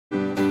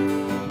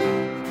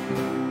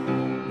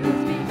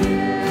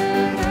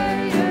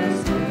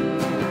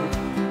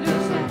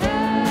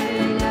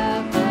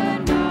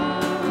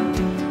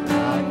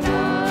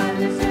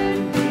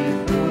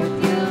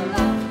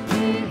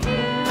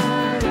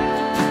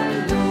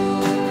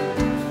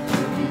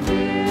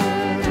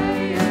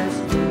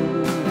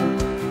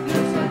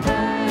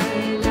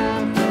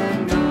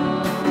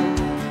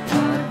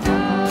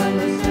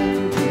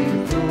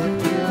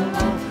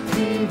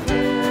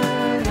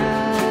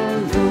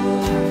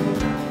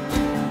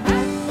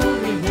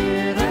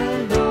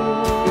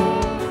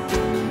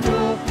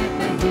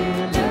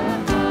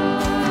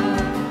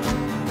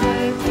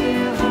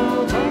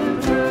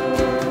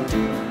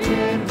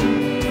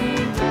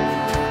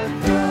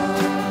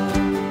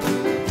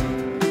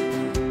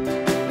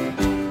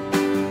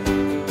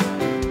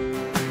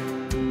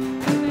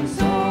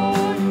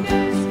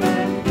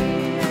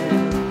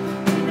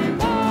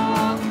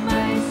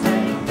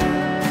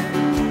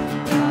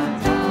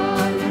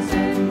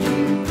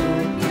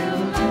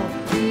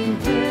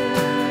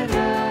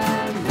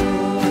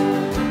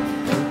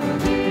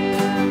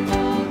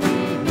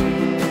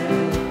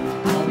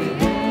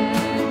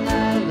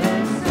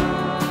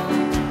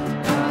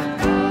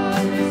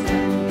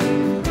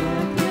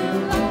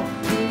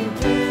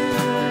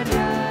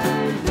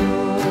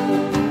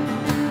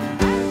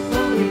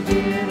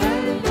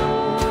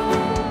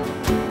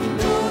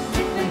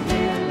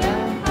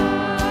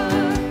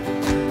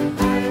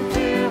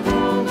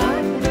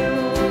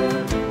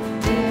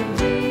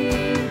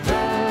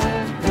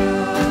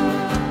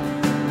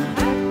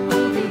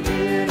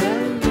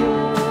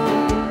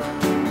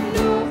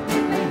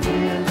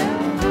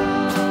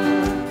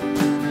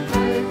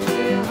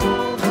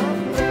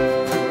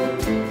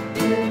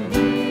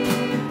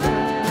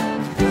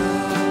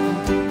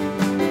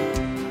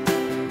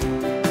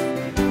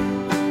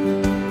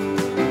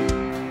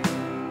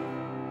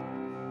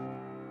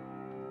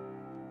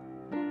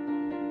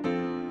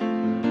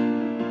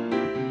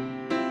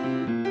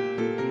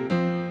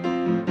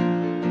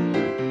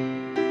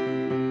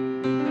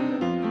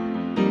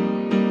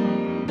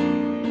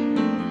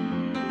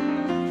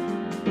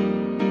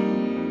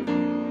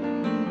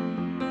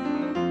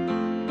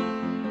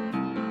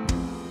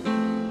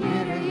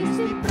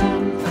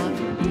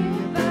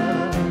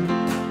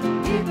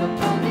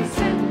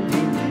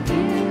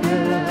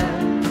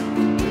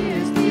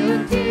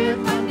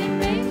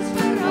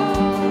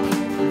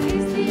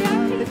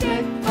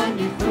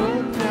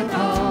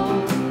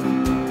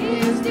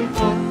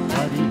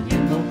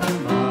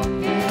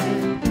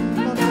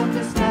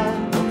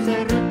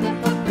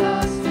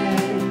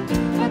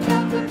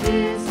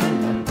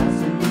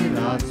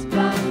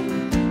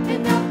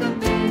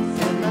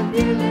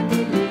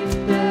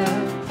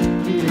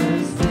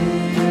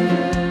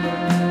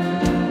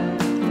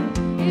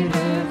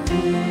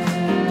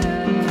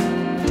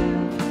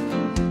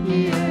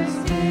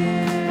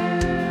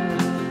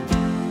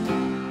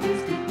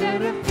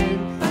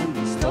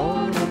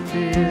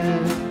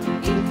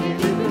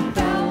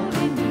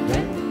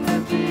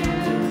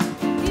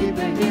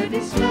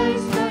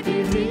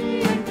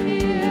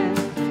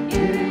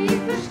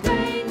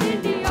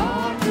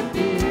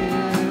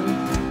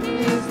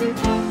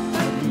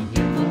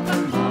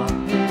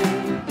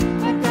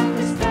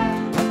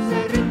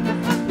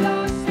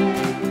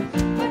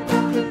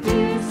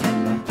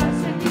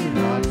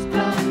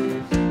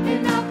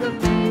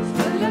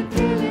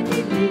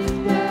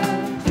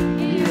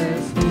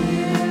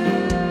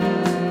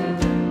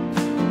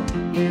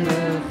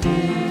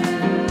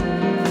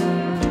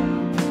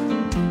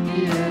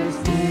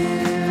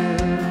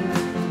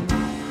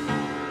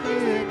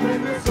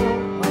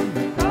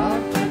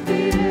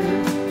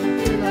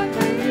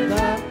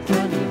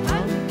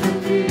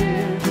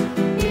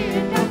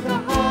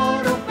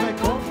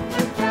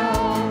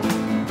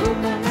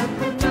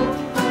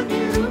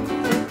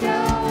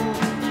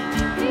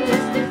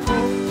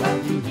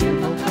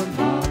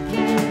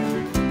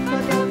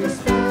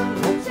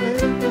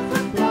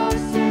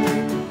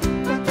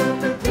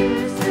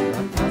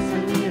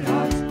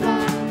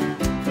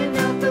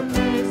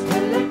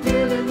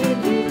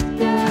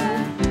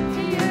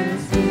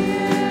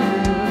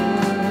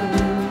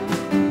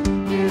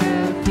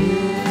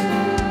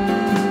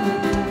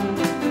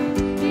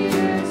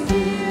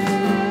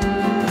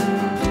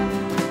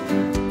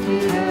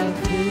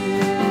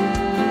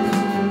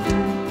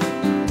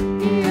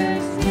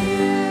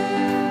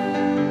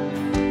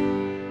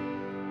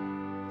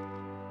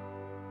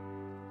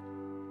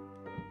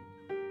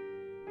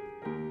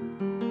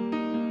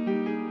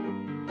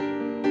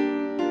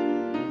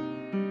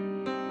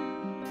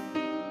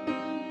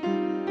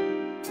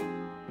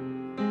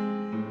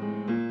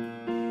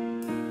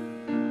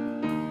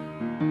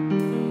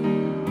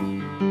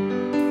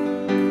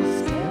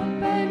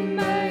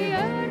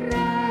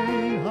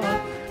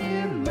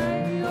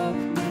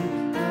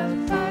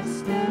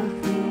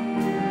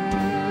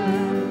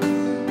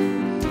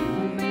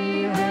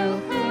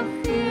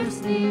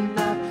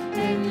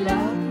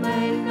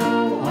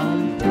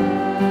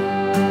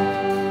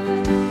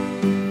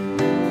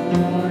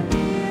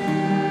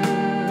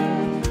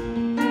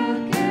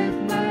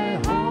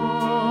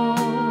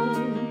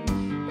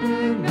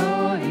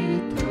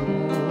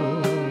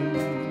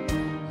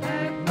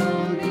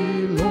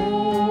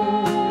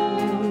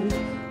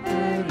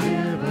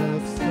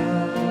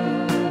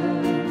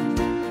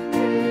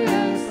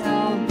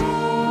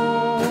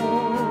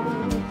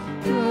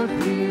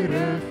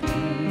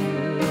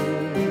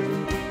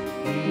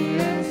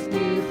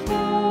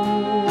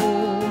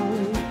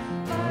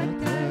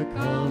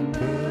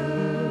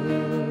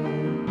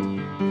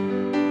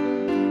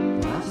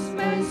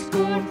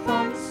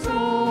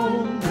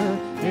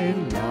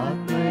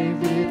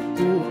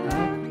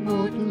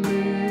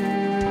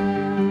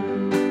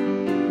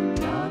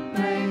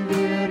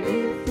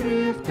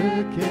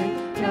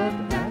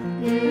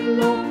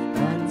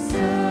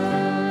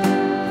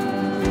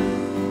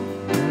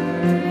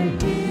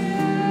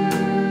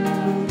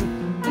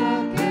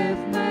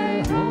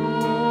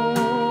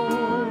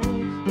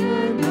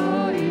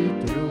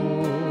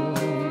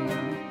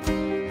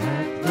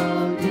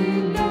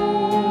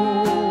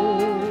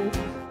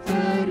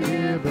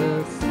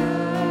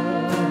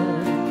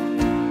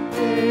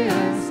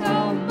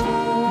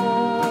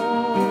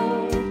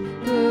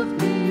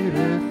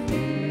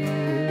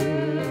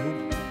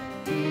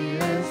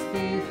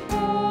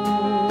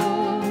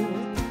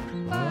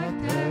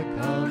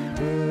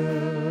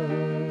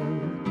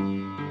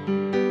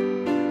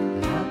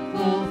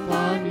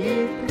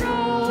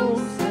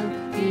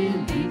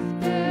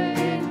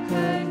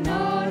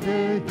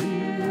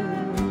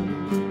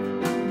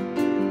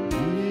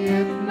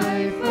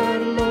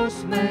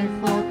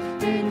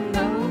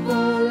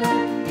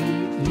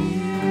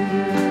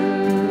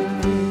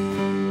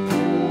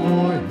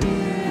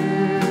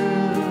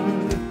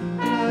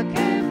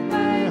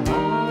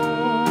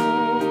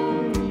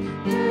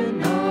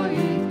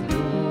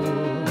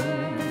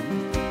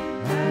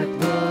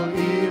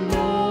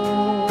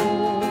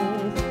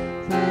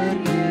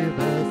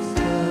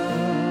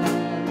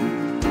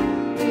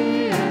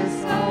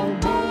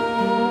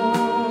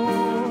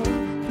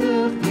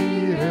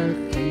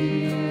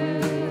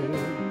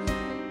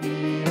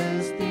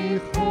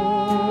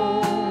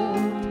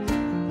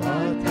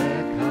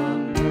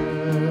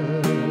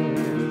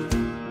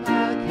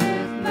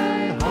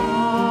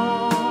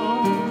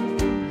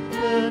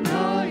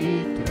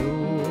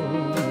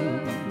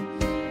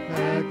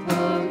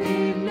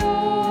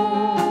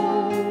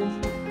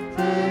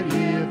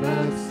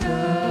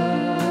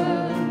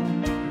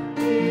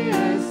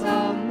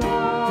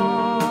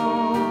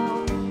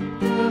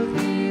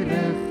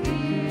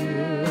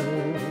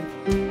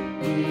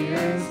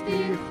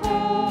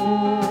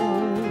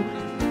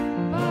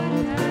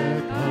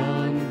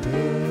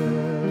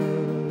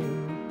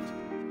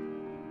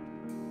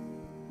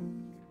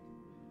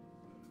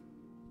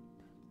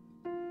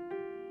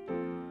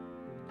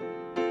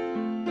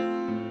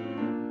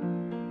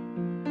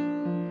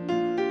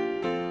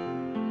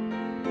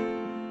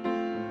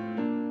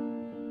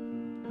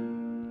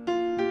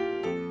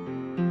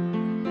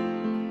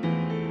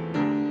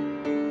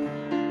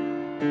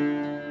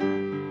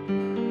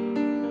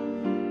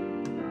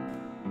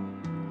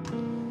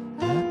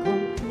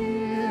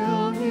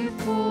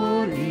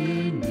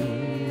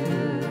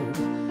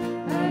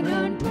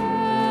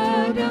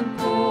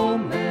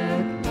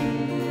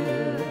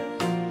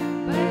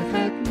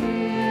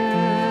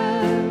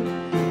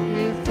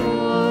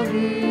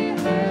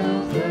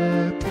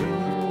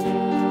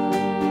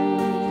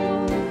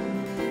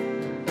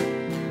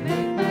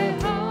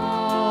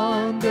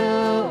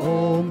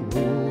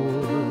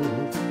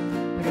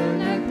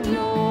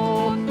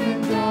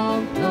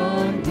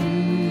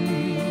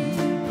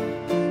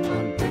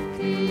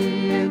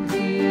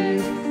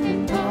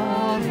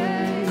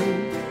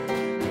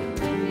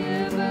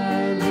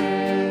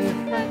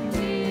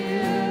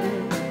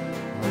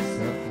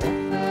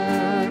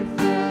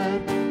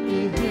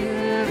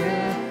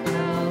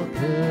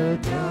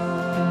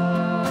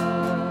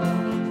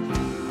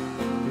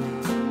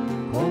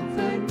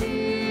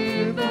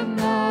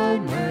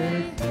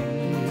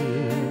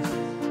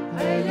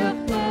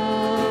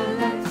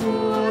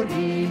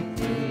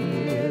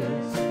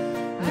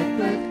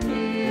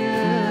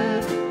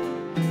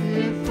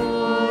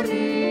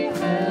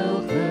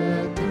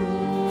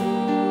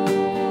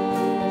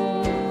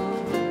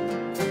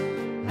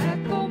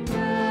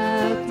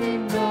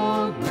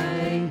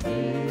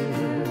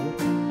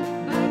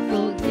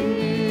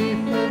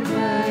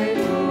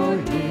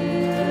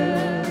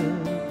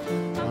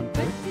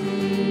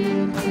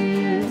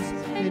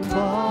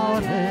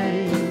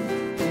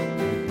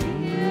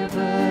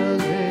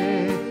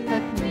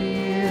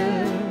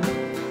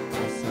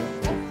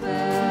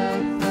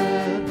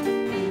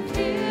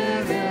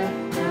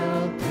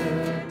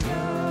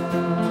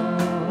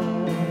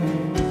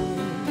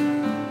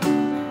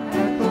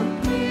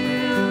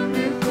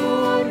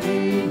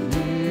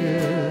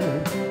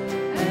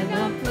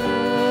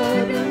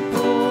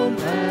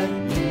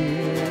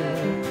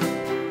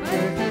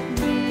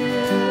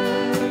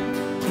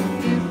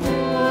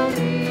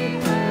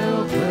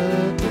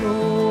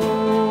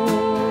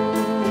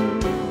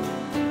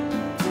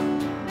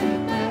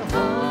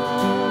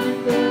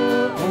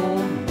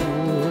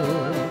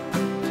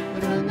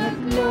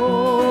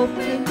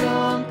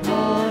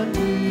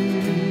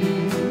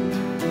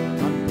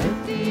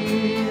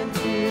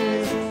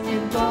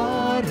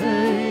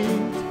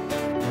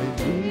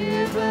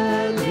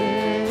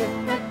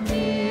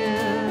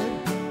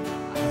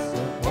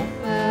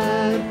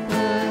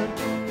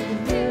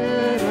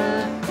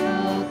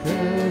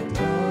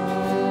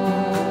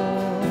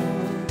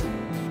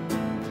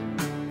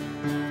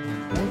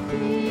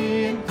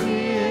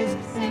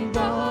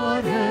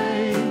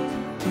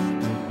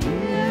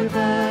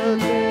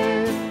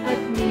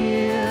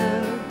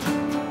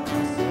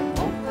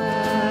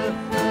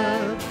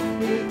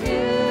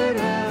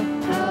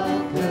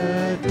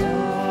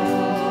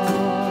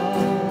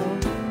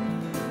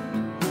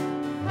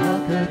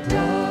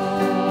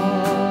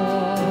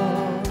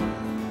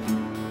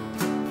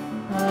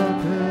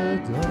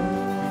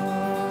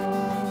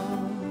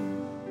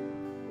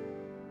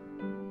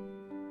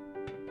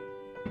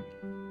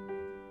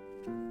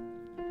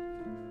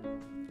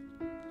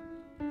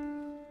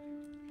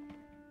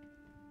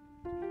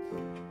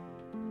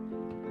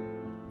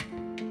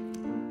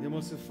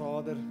Hemelse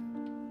Vader,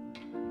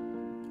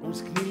 ons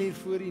kniel hier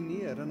voor U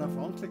neer in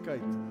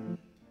afhanklikheid,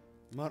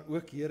 maar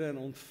ook Here in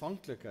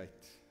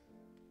ontvanklikheid.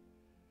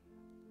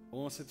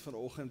 Ons het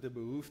vanoggend 'n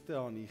behoefte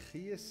aan U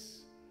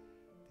Gees,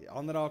 die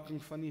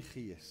aanraking van U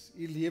Gees,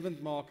 U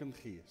lewendmakende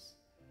Gees.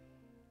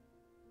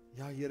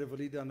 Ja, Here, wil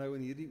U dan nou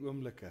in hierdie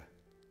oomblikke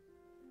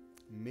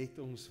met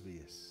ons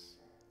wees.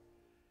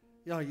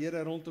 Ja,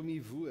 Here, rondom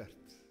U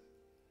woord.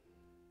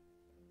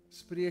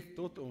 Spreek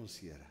tot ons,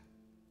 Here.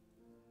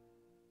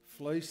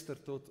 Fluister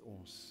tot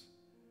ons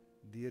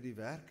deur die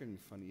werking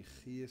van U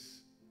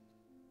Gees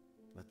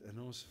wat in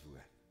ons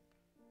woon.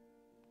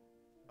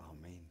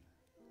 Amen.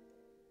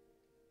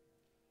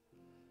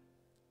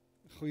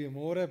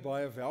 Goeiemôre,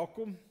 baie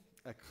welkom.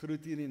 Ek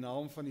groet U in die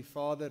naam van die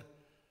Vader,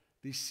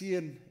 die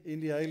Seun en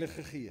die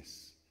Heilige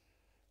Gees.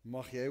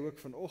 Mag jy ook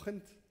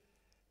vanoggend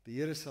die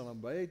Here se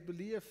nabyheid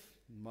beleef,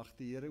 mag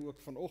die Here ook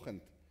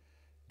vanoggend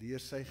deur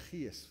sy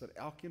Gees vir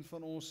elkeen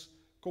van ons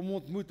kom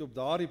ontmoet op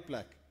daardie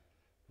plek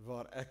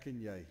waar ek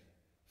en jy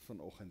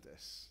vanoggend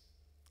is.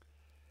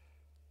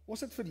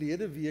 Ons het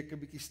verlede week 'n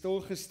bietjie stil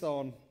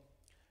gestaan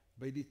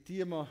by die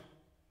tema.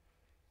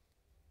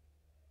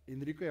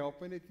 Enrico,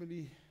 help my net met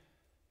die.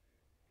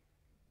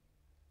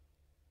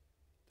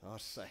 Daar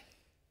sy.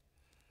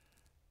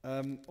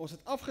 Ons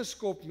het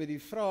afgeskop met die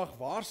vraag,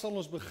 waar sal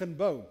ons begin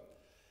bou?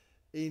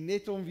 En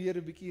net om weer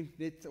 'n bietjie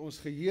net ons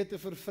geheue te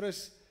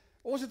verfris,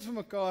 ons het vir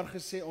mekaar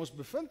gesê, ons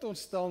bevind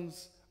ons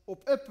tans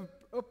op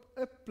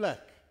 'n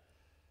plek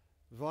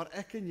waar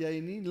ek en jy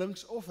nie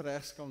links of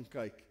regs kan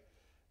kyk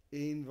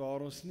en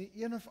waar ons nie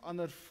een of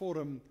ander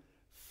vorm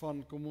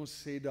van, kom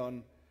ons sê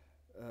dan,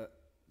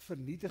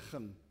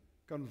 vernietiging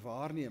kan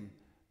waarneem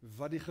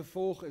wat die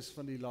gevolg is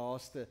van die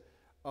laaste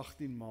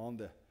 18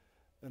 maande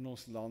in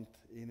ons land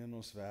en in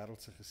ons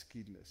wêreldse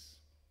geskiedenis.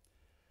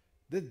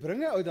 Dit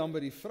bring ou dan by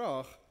die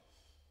vraag,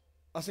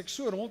 as ek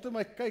so rondom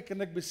my kyk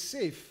en ek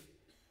besef,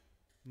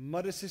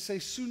 maar dis 'n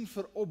seisoen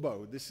vir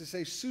opbou, dis 'n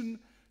seisoen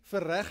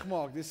vir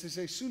regmaak, dis 'n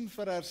seisoen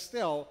vir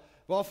herstel,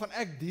 waarvan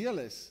ek deel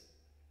is,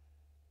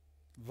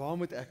 waar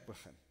moet ek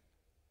begin?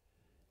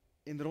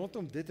 En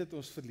rondom dit het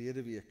ons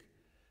verlede week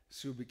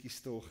so 'n bietjie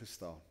stil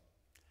gestaan.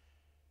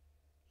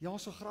 Ja,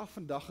 ons wil graag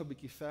vandag 'n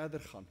bietjie verder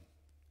gaan.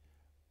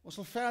 Ons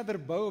wil verder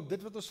bou op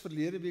dit wat ons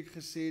verlede week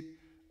gesê het,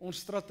 ons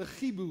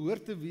strategie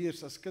behoort te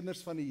wees as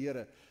kinders van die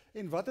Here.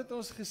 En wat het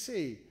ons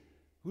gesê?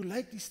 Hoe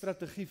lyk die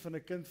strategie van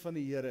 'n kind van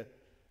die Here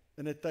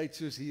in 'n tyd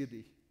soos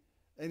hierdie?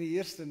 In die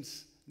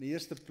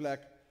eerste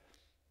plek,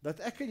 dat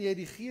ek en jy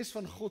die Gees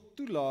van God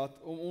toelaat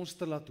om ons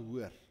te laat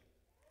hoor.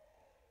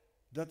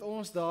 Dat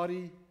ons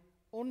daardie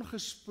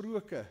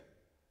ongesproke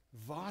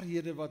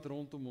waarhede wat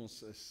rondom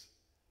ons is,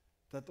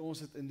 dat ons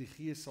dit in die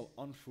Gees sal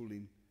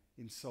aanvoel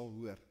en sal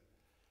hoor.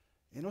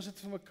 En ons het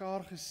vir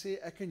mekaar gesê,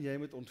 ek en jy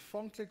moet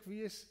ontvanklik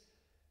wees,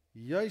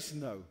 juis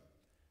nou,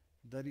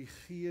 dat die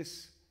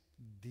Gees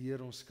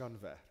deur ons kan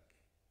werk.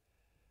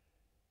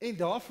 En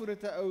daarvoor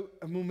het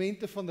 'n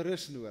momente van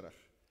rus nodig.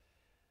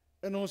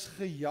 In ons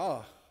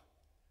gejaag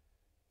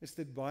is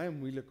dit baie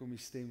moeilik om die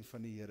stem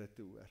van die Here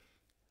te hoor.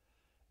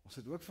 Ons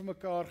het ook vir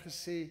mekaar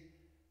gesê,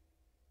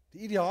 die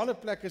ideale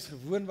plek is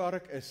gewoon waar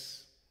ek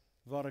is,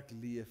 waar ek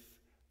leef,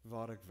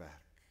 waar ek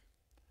werk.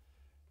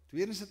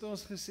 Tweedens het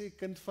ons gesê,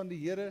 kind van die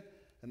Here,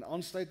 in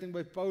aansluiting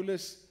by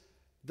Paulus,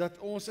 dat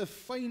ons 'n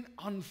fyn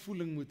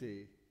aanvoeling moet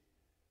hê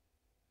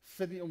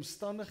vir die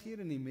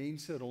omstandighede en die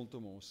mense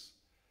rondom ons,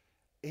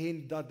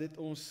 en dat dit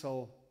ons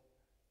sal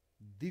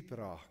diep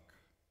raak.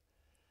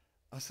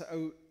 As 'n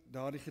ou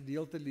daardie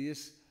gedeelte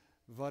lees,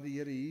 waar die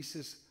Here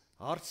Jesus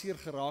hartseer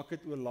geraak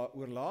het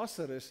oor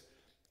Lazarus,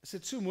 is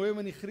dit so mooi om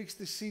in die Grieks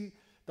te sien,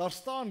 daar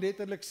staan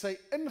letterlik, sy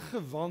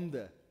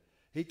ingewande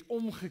het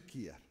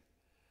omgekeer.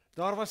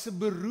 Daar was 'n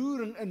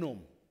beroering in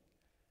hom.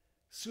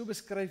 So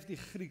beskryf die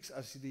Grieks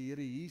as die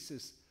Here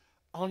Jesus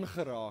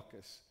aangeraak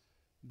is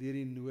deur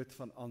die nood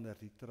van ander,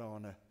 die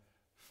trane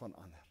van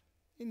ander.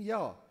 En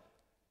ja,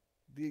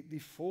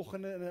 die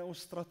volgende in ons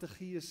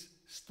strategie is,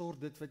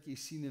 stort dit wat jy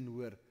sien en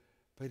hoor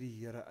by die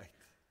Here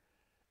uit.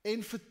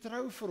 En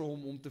vertrou vir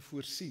hom om te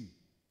voorsien.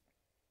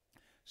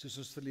 Soos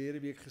ons verlede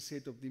week gesê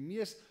het, op die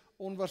mees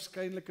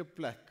onwaarskynlike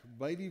plek,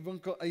 by die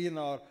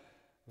winkeleienaar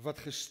wat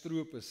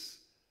gestroop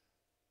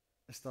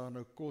is daar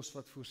nou kos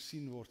wat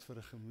voorsien word vir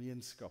 'n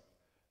gemeenskap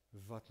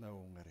wat nou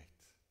honger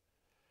het.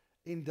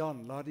 En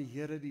dan laat die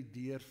Here die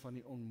deur van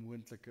die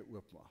onmoontlike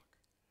oopmaak.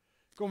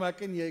 Kom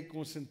ek en jy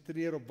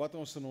konsentreer op wat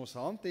ons in ons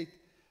hand het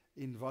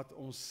en wat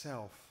ons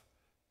self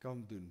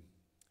kan doen.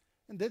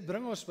 En dit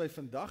bring ons by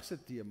vandag se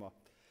tema.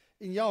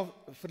 En ja,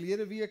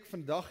 verlede week,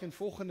 vandag en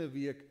volgende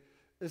week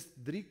is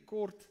 3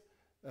 kort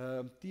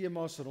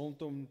temas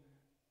rondom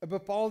 'n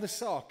bepaalde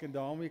saak, en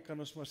daarmee kan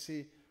ons maar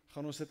sê,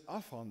 gaan ons dit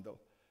afhandel.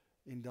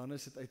 En dan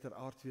is dit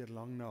uiteraard weer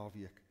lang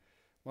naweek.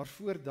 Maar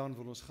voor dan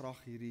wil ons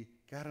graag hierdie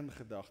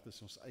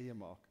kerngedagtes ons eie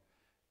maak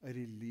uit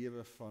die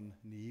lewe van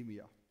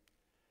Nehemia.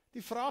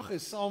 Die vraag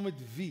is, saam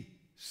met wie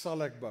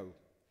sal ek bou?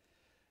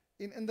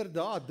 En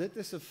inderdaad, dit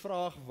is 'n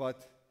vraag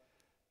wat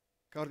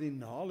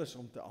kardinaal is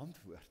om te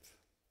antwoord.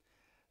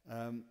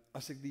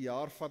 As ek die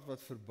jaar vat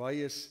wat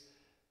verby is,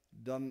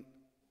 dan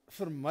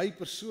vir my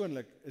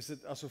persoonlik is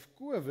dit asof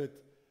COVID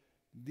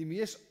die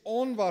mees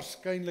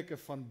onwaarskynlike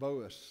van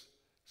bouers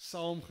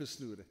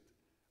saamgesnoer het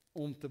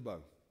om te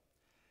bou.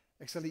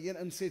 Ek sal die een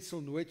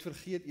insetsel nooit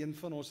vergeet, een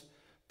van ons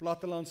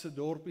plattelandse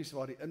dorpies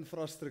waar die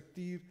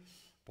infrastruktuur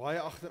baie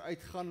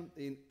agteruit gaan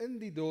en in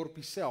die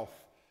dorpie self,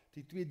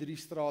 die 2-3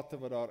 strate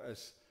wat daar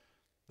is,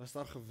 was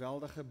daar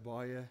geweldige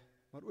baie,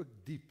 maar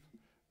ook diep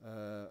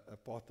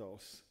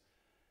potholes,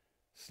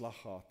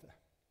 slaggate.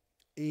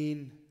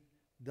 En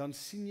dan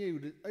sien jy hoe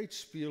dit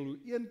uitspeel, hoe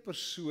een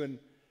persoon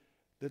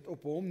dit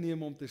op hom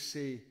neem om te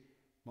sê,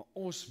 maar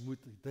ons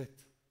moet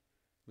dit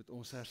met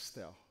ons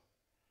herstel.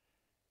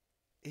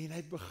 En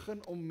hy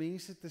begin om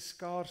mense te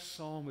skaar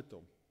saam met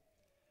hom.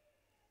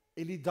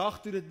 En die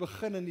dag toe dit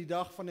begin, in die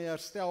dag van die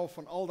herstel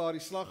van al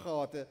daardie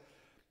slaggate,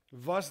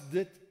 was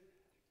dit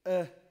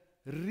 'n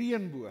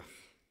reënboog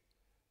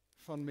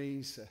van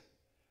mense,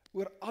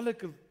 oor alle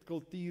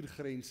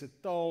kultuurgrense,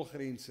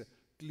 taalgrense,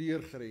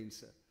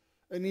 kleurgrense,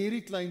 in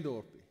hierdie klein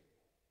dorpie,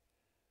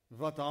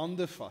 wat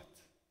hande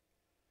vat,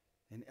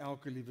 en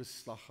elke liewe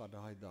slaggat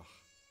daai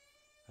dag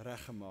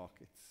reggemaak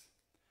het.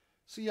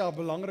 So ja,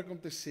 belangrik om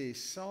te sê,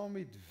 saam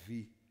met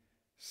wie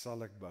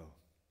sal ek bou?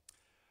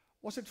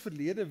 Ons het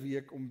verlede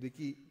week, om 'n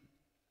bietjie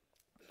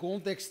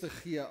konteks te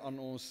gee aan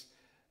ons,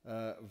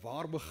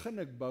 waar begin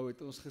ek bou,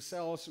 het ons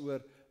gesels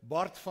oor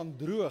Bart van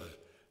Droog,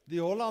 die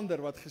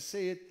Hollander, wat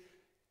gesê het,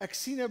 ek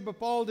sien 'n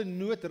bepaalde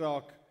nood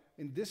raak,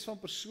 en dis van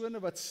persone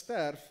wat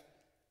sterf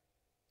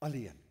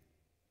alleen.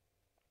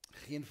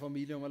 Geen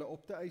familie om hulle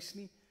op te eis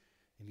nie,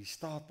 en die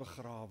staat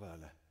begrawe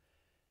hulle.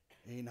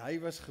 En hy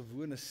was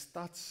gewoon 'n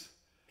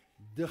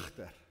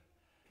stadsdigter,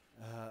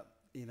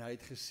 en hy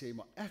het gesê,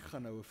 maar ek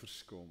gaan nou 'n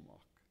verskil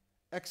maak.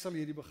 Ek sal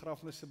hierdie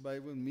begrafnisse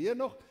bywoon, meer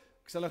nog,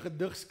 ek sal 'n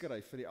gedig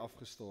skryf vir die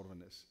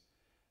afgestorwenes.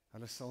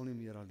 Hulle sal nie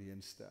meer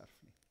alleen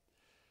sterf nie.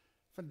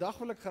 Vandag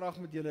wil ek graag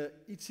met julle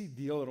ietsie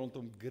deel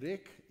rondom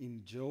Greg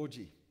en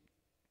Georgie.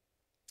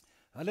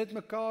 Hulle het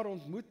mekaar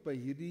ontmoet by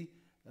hierdie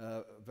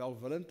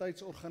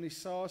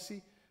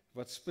welwillendheidsorganisasie,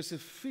 wat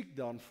spesifiek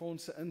dan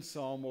fondse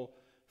insamel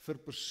vir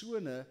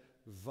persone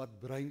wat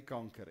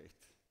breinkanker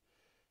het.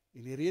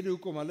 En die rede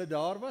hoekom hulle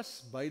daar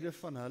was, beide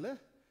van hulle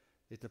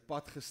het 'n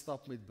pad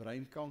gestap met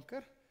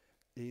breinkanker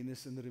en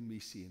is in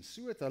remissie. En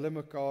so het hulle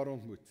mekaar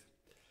ontmoet.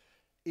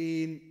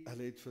 En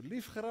hulle het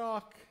verlief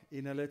geraak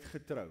en hulle het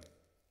getrou.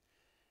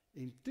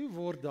 En toe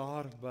word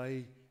daar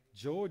by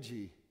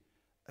Georgie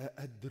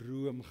 'n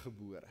droom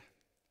gebore.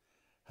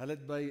 Hulle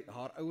het by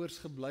haar ouers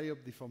gebly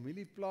op die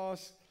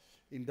familieplaas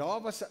en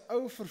daar was 'n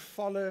ou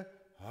vervalle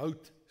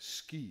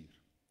houtskuur.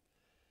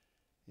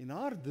 En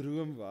haar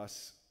droom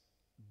was,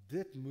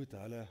 dit moet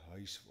hulle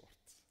huis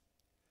word.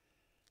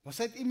 Maar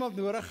sy het iemand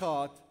nodig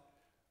gehad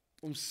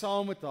om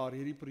saam met haar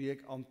hierdie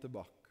projek aan te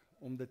bak,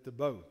 om dit te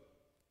bou.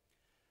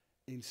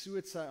 En so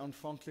het sy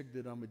aanvanklik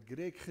dit dan met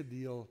Greg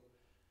gedeel,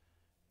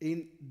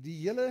 en die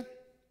hele,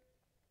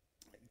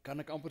 kan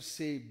ek amper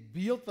sê,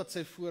 beeld wat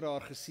sy voor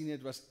haar gesien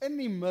het, was in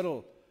die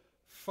middel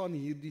van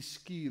hierdie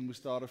skuur,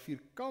 moes daar 'n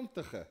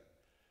vierkantige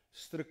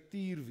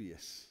struktuur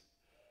wees,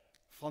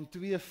 van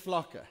 2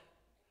 vlakke.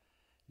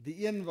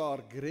 Die een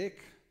waar Greg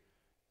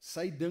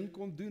sy ding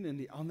kon doen, en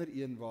die ander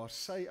een waar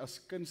sy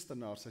as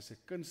kunstenaar, sy's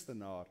 'n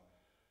kunstenaar,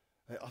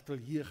 'n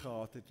ateljee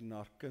gehad het en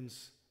haar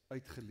kuns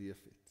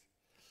uitgeleef het.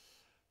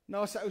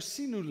 Nou as 'n ou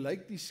sien hoe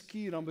lyk die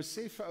skuur, dan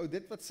besef 'n ou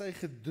dit wat sy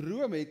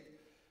gedroom het,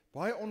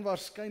 baie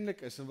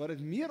onwaarskynlik is, en wat dit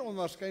meer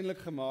onwaarskynlik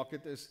gemaak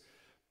het, is,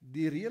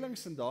 die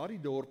reëlings in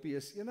daardie dorpie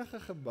is enige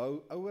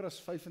gebou ouer as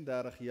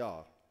 35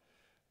 jaar,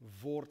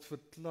 word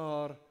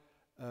verklaar,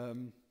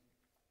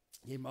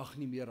 jy mag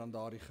nie meer aan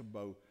daardie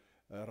gebou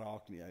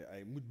raak nie,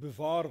 hy moet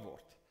bewaar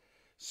word.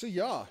 So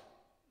ja,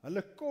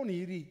 hulle kon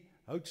hierdie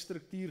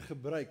houtstruktuur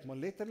gebruik, maar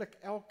letterlik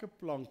elke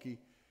plankie,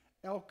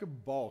 elke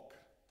balk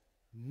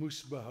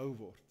moes behou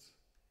word.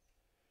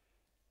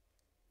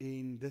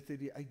 En dit het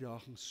die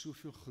uitdaging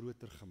soveel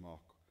groter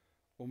gemaak,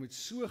 om met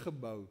so 'n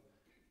gebou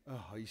 'n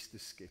huis te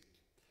skep.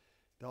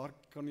 Daar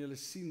kan julle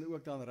sien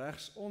ook dan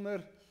regs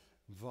onder,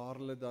 waar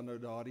hulle dan nou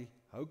daardie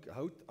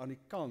hout aan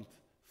die kant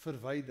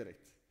verwyder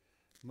het.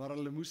 Maar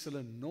hulle moes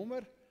hulle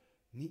nommer,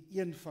 nie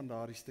een van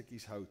daardie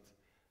stukkies hout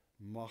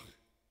mag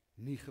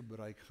nie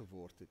gebruik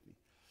geword het nie.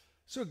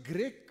 So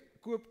Greg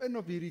koop in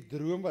op hierdie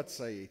droom wat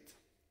sy het.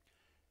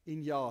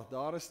 En ja,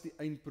 daar is die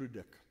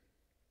eindproduk.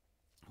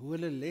 Hoe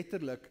hulle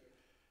letterlik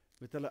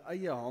met hulle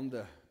eie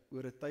hande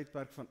oor 'n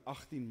tydperk van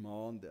 18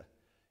 maande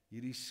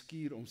hierdie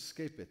skuur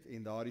omskep het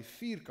en daardie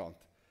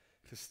vierkant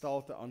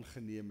gestalte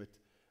aangeneem het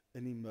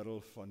in die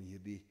middel van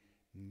hierdie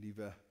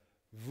nuwe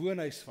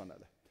woonhuis van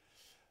hulle.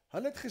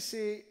 Hulle het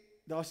gesê,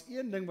 daar's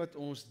een ding wat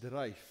ons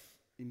dryf,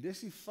 en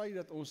dis die feit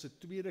dat ons 'n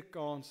tweede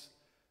kans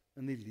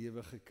in die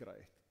lewe gekry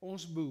het.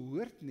 Ons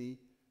behoort nie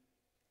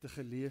te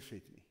geleef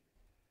het nie,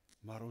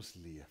 maar ons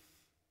leef.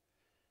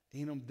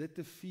 En om dit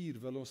te vier,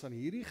 wil ons aan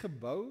hierdie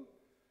gebou,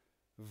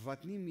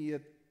 wat nie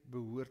meer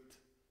behoort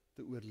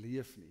te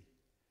oorleef nie,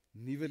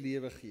 nuwe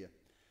lewe gee.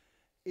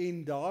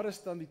 En daar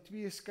is dan die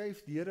 2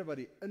 skuifdeure wat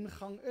die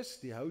ingang is,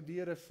 die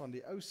houtdeure van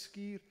die ou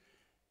skuur,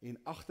 En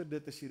agter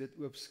dit, as jy dit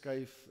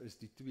oopskuif, is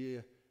die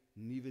 2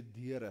 nuwe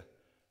deure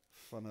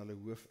van hulle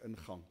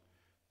hoofingang,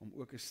 om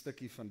ook 'n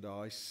stukkie van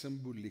daai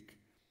simboliek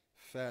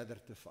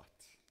verder te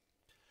vat.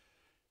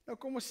 Nou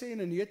kom ons sê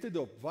in 'n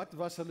neutedop, wat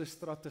was hulle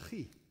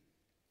strategie?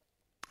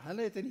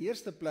 Hulle het in die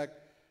eerste plek,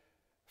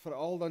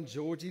 veral dan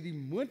Georgie, die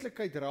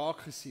moontlikheid raak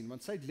gesien,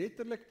 want sy het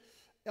letterlik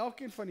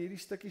elkeen van hierdie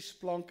stukkies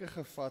planke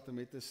gevat en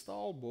met 'n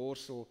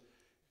staalborsel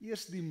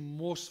eers die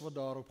mos wat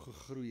daarop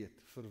gegroei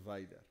het,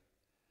 verwyder.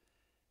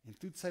 En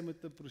toe het sy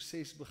met 'n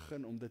proses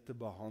begin om dit te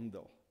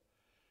behandel.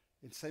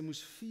 En sy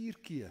moes 4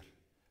 keer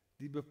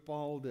die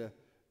bepaalde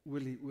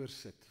olie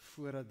oorsit,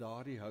 voordat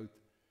daardie hout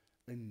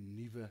 'n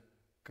nuwe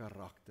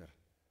karakter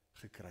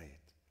gekry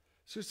het.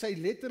 So sy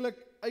letterlik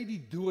uit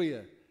die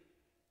dooie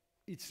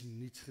iets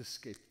nuuts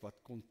geskep,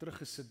 wat kon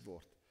teruggesit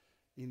word,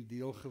 en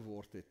deel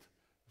geword het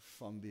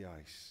van die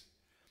huis.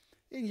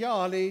 En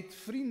ja, hulle het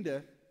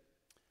vriende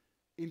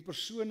en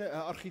persone,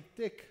 'n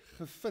argitek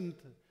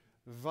gevind,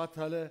 wat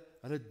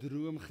hulle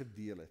droom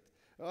gedeel het.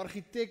 'n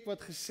Argitek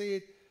wat gesê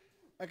het,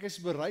 ek is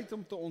bereid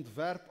om te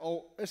ontwerp,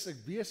 al is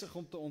ek besig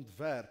om te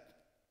ontwerp,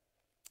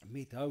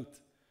 met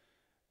hout,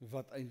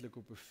 wat eintlik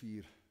op 'n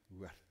vuur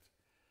hoort.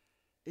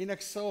 En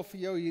ek sal vir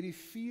jou hierdie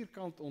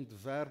vierkant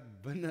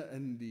ontwerp binne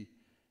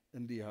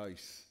in die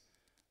huis,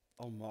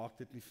 al maak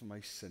dit nie vir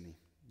my sin nie.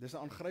 Dis 'n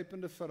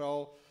aangrypende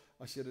verhaal,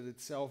 as jy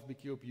dit self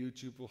bietjie op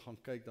YouTube wil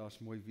gaan kyk, daar's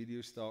mooi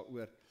video's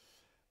daaroor,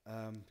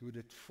 hoe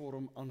dit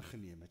vorm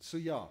aangeneem het. So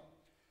ja,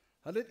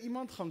 hulle het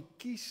iemand gaan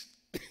kies,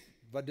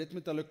 wat dit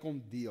met hulle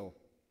kom deel.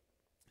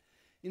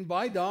 En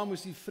baie dae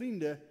moes die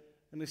vriende,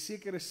 in 'n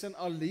sekere sin,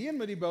 alleen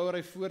met die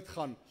bouery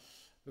voortgaan,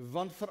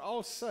 want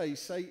veral sy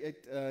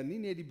het nie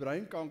net die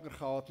breinkanker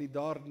gehad nie,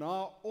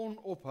 daarna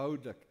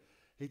onophoudelik,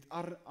 het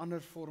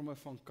ander vorme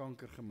van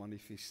kanker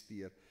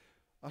gemanifesteer,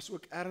 as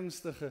ook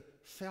ernstige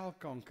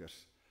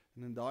velkankers,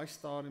 en in daai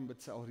stadium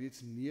het sy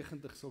alreeds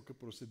 90 sulke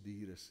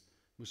prosedures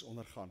moes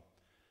ondergaan.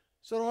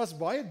 So daar was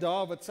baie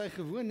dae wat sy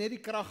gewoon net die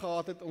krag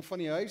gehad het om van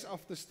die huis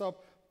af te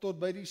stap tot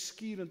by die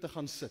skuur en te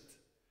gaan sit.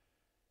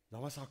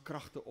 Dan was haar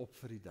kragte op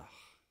vir die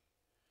dag.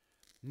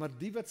 Maar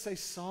die wat sy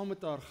saam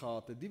met haar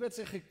gehad het, die wat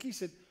sy gekies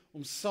het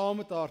om saam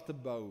met haar te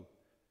bou,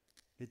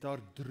 het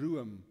haar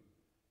droom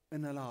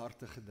in hulle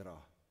harte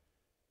gedra.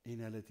 En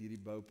hulle het hierdie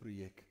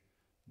bouprojek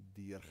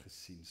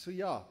deurgesien. So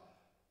ja,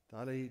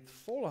 hulle het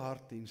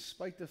volhard ten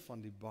spyte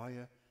van die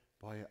baie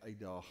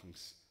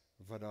uitdagings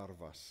wat daar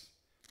was.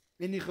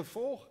 En die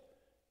gevolg,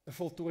 'n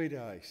voltooide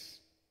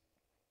huis.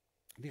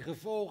 Die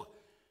gevolg,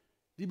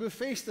 die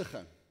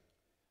bevestiging,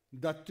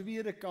 dat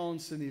tweede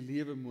kans in die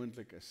lewe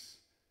moontlik is.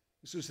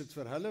 Soos dit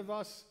vir hulle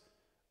was,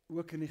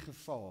 ook in die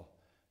geval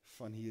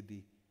van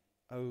hierdie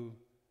ou,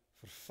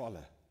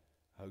 vervalle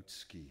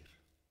houtskuur.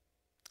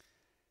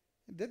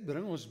 En dit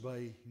bring ons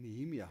by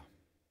Nehemia.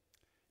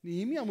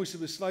 Nehemia moes 'n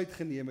besluit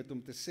geneem het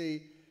om te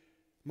sê,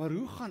 maar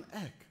hoe gaan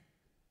ek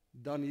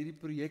dan hierdie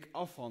projek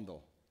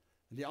afhandel?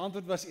 En die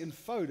antwoord was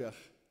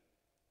eenvoudig,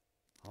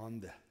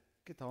 hande.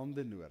 Ek het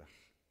hande nodig.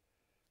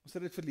 Ons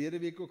het dit verlede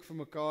week ook vir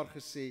mekaar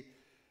gesê,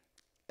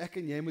 ek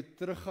en jy moet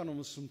teruggaan,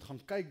 ons moet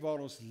gaan kyk waar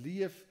ons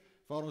leef,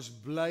 waar ons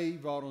bly,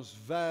 waar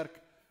ons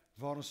werk,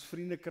 waar ons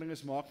vriendekring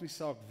is, maak nie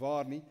saak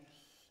waar nie.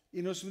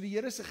 En ons moet die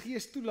Here se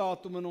Gees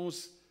toelaat om in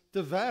ons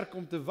te werk,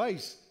 om te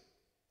wys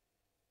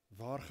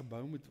waar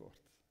gebou moet word.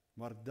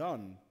 Maar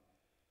dan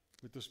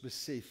moet ons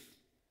besef,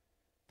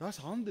 daar's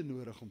hande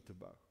nodig om te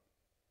bou.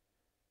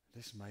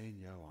 Dis my en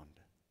jou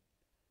hande,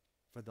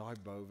 wat daai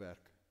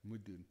bouwerk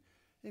moet doen.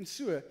 En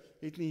so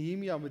het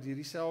Nehemia met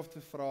hierdie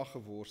selfde vraag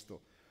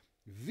geworstel.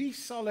 Wie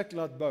sal ek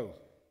laat bou?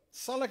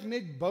 Sal ek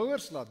net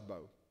bouers laat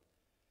bou?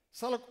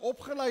 Sal ek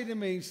opgeleide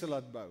mense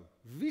laat bou?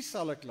 Wie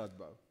sal ek laat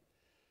bou?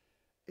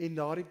 En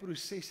daardie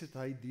proses het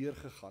hy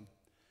deurgegaan.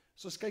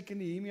 So as kyk in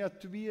Nehemia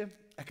 2,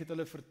 ek het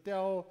hulle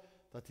vertel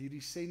dat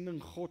hierdie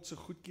sending God se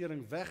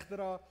goedkeuring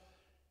wegdra,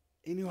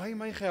 en hoe hy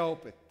my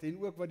gehelp het, en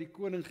ook wat die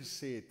koning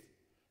gesê het.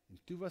 En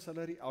toe was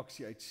hulle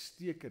reaksie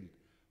uitstekend,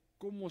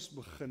 kom ons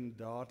begin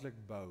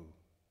dadelik bou.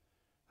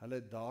 Hulle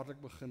het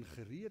dadelik begin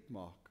gereed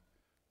maak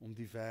om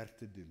die werk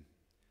te doen.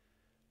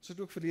 Ons het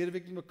ook verlede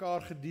week met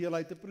mekaar gedeel, hy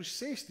het 'n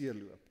proses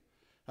deurloop.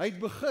 Hy het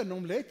begin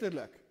om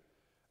letterlik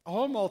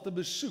almal te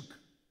besoek,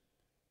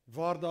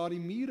 waar daar die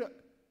mure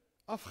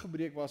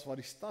afgebreek was, waar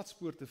die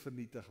stadspoorte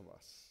vernietig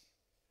was.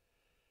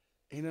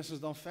 En as ons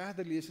dan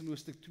verder lees in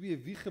hoofstuk 2,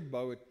 wie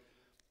gebou het,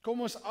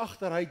 kom ons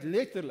agter, hy het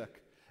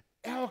letterlik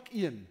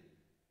elkeen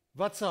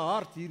wat sy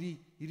hart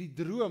hierdie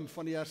droom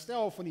van die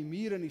herstel van die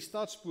mure en die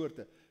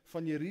stadspoorte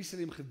van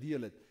Jerusalem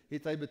gedeel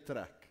het hy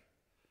betrek.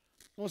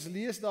 Ons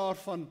lees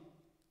daarvan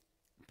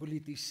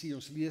politici,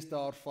 ons lees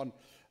daarvan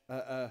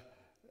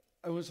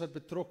ouens wat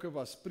betrokke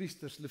was,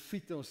 priesters,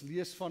 leviete, ons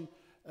lees van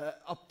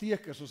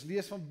aptekers, ons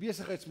lees van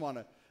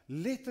besigheidsmanne,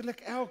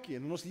 letterlik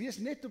elkeen, en ons lees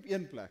net op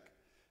een plek.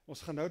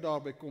 Ons gaan nou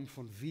daarby kom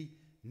van wie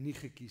nie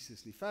gekies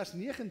is nie. Vers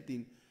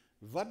 19,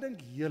 wat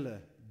dink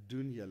julle,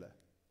 doen julle?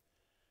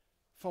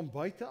 Van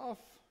buite af,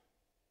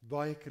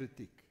 baie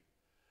kritiek.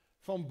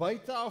 Van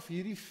buite af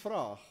hierdie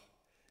vraag,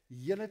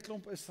 julle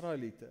klomp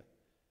Israeliete,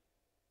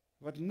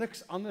 wat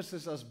niks anders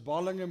is as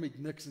ballinge met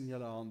niks in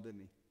julle hande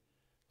nie.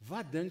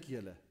 Wat dink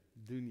julle,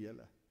 doen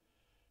julle?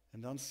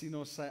 En dan sien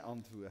ons sy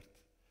antwoord.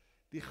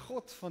 Die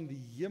God van die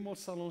hemel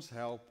sal ons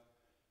help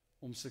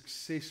om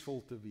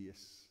suksesvol te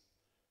wees.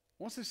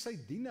 Ons is sy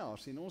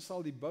dienaars en ons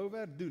sal die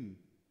bouwerk doen,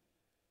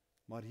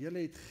 maar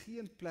julle het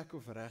geen plek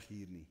of reg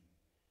hier nie.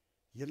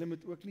 Julle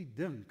moet ook nie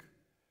dink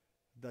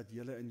dat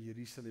julle in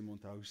Jerusalem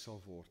onthou sal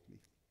word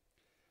nie.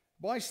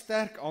 Baie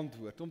sterk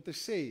antwoord om te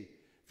sê,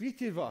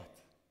 weet jy wat?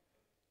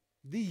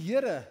 Die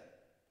Here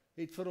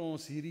het vir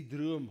ons hierdie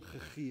droom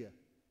gegee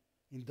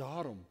en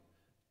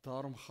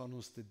daarom gaan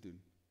ons dit doen.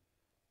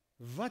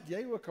 Wat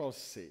jy ook al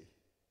sê,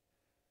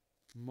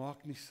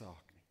 maak nie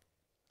saak nie.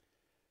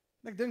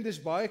 En ek dink dis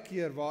baie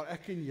keer waar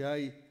ek en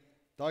jy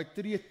daai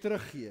tree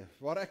teruggee,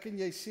 waar ek en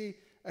jy sê,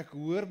 ek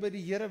hoor by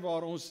die Here,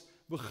 waar ons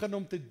begin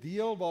om te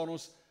deel, waar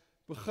ons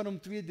begin om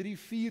 2, 3,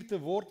 4 te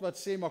word, wat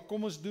sê, maar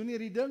kom ons doen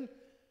hierdie ding,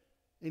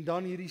 en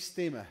dan hierdie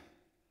stemme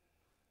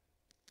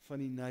van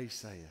die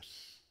nayseiers.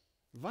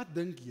 Wat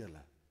dink julle,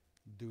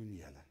 doen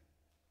julle?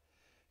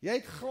 Jy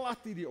het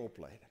glad nie die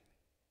opleiding.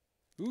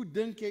 Hoe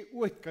dink jy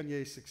ooit kan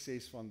jy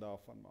sukses van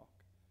daarvan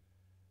maak?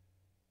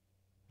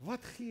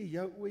 Wat gee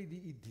jou ooit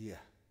die idee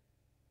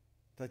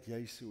dat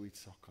jy so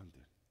iets sal kan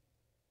doen?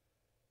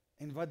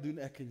 En wat doen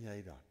ek en jy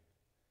dan?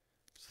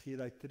 Ons gee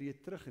daai tree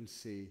terug en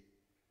sê,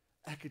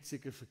 ek het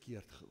seker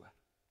verkeerd gehoor.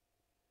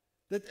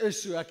 Dit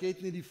is so, ek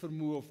het nie die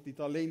vermoë of die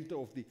talente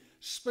of die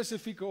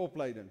spesifieke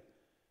opleiding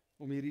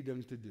om hierdie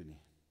ding te doen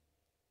nie.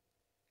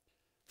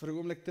 Vir 'n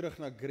oomblik terug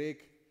na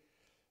Greg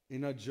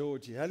en na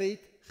Georgie. Hulle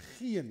het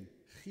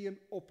geen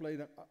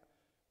opleiding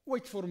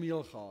ooit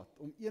formeel gehad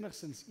om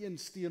enigstens een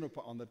steen op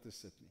 'n ander te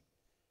sit nie.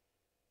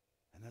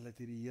 En hulle het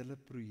hierdie hele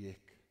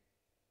projek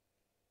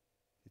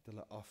het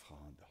hulle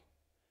afgehandel.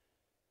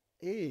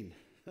 En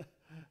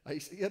hy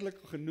is eerlik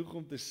genoeg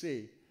om te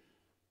sê,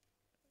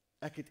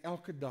 ek het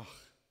elke dag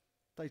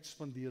tyd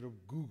spandeer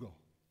op Google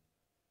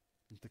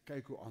om te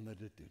kyk hoe ander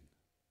dit doen.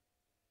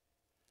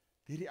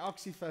 Die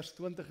reaksie vers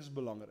 20 is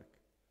belangrik.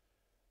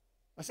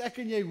 As ek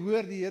en jy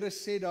hoor die Here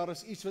sê, daar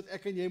is iets wat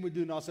ek en jy moet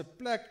doen, daar's 'n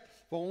plek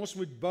waar ons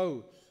moet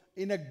bou,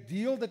 en ek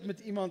deel dit met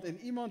iemand, en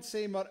iemand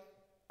sê, maar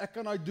ek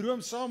kan daai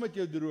droom saam met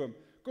jou droom,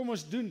 kom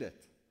ons doen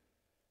dit.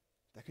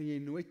 Dan kan jy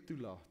nooit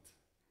toelaat,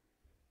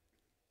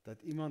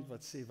 dat iemand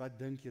wat sê, wat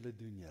dink julle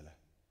doen julle,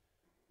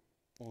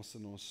 ons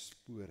in ons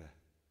spore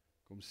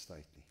kom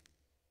stuit nie.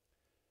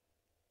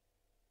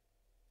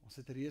 Ons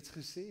het reeds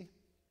gesê,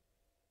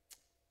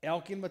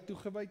 elkeen wat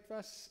toegewyd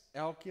was,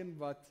 elkeen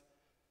wat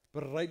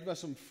bereid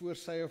was om voor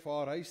sy of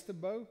haar huis te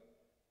bou,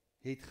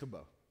 het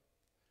gebou.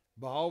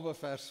 Behalwe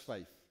vers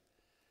 5.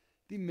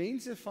 Die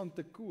mense van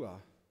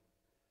Tekoa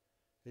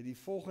het die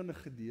volgende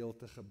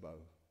gedeelte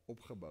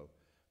opgebou,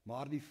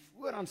 maar die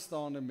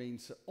vooraanstaande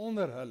mense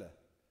onder hulle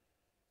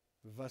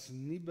was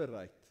nie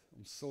bereid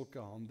om sulke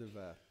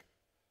handewerk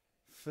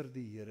vir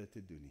die Here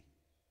te doen nie.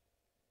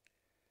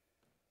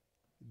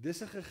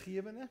 Dis 'n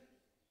gegewene,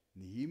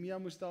 Nehemia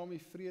moes daarmee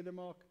vrede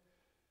maak,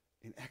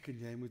 en ek en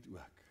jy moet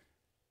ook.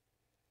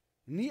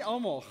 Nie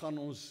almal gaan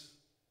ons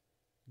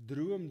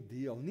droom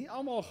deel, nie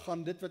almal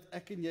gaan dit wat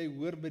ek en jy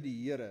hoor by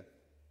die Here,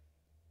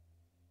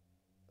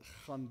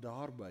 gaan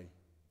daarby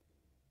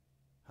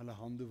hulle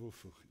hande wil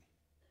voeg nie.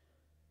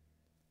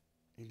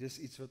 En dis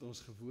iets wat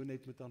ons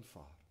gewoonheid moet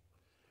aanvaar.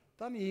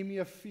 Dan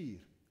Nehemia 4,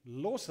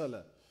 los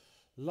hulle,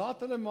 laat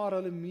hulle maar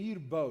hulle muur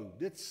bou,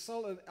 dit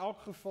sal in elk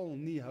geval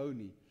nie hou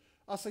nie.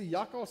 As 'n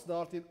jakkals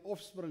daarteen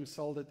opspring,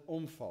 sal dit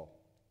omval.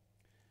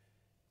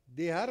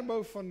 Die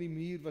herbou van die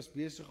muur was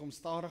besig om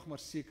stadig maar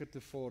seker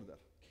te vorder.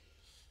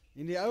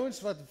 En die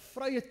ouens wat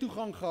vrye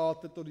toegang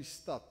gehad het tot die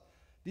stad,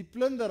 die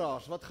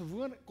plunderaars wat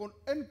gewoon kon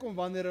inkom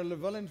wanneer hulle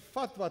wil en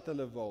vat wat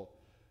hulle wil,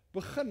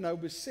 begin nou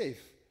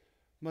besef,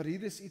 maar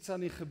hier is iets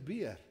aan die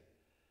gebeur.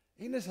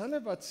 En is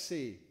hulle wat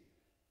sê,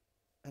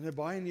 in 'n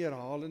baie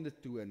neerhalende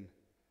toon,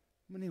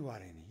 moenie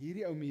worry nie,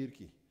 hierdie ou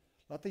muurtjie,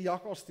 laat 'n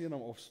jakkals teen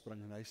hom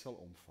opspring en hy sal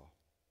omval.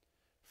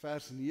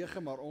 Vers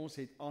 9, maar ons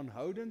het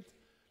aanhoudend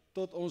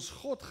tot ons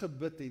God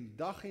gebid en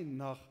dag en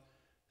nag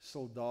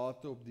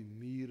soldate op die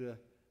mure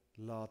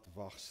laat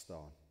wag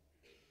staan.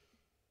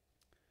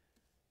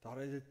 Daar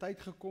het 'n tyd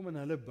gekom in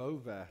hulle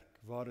bouwerk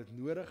waar dit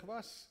nodig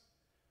was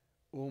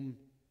om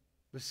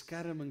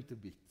beskerming te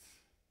bied,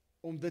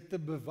 om dit te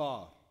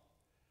bewaar.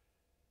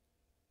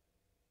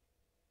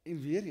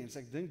 En weer eens,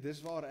 ek dink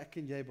dis waar ek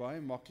en jy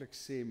baie maklik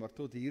sê, maar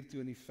tot hier toe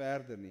en nie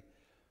verder nie.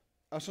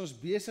 As ons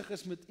besig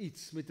is met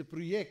iets, met 'n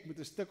projek, met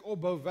 'n stuk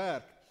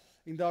opbouwerk,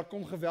 en daar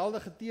kom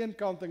geweldige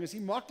teenkanting, is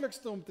die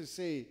maklikste om te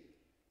sê,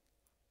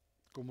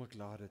 kom ek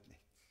laat dit net.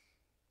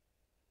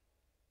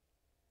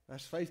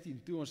 Vers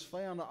 15, toe ons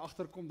vyande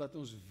agterkom dat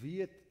ons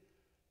weet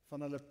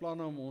van hulle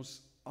planne om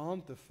ons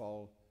aan te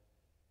val,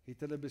 het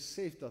hulle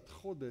besef dat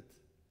God dit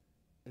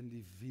in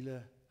die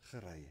wiele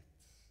gery het.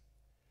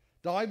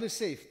 Daai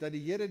besef dat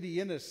die Here die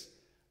een is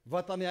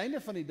wat aan die einde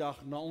van die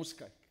dag na ons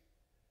kyk,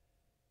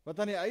 wat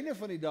aan die einde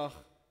van die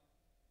dag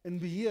in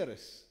beheer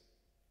is.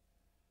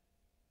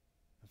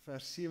 In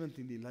vers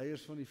 17, die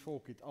leiers van die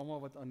volk het almal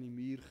wat aan die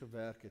muur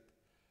gewerk het,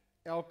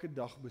 elke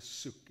dag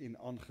besoek en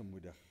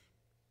aangemoedig.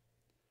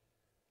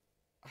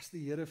 As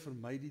die Here vir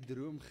my die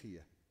droom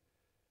gee,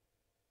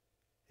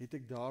 het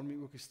ek daarmee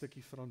ook 'n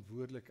stukkie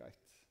verantwoordelikheid.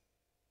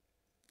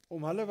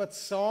 Om hulle wat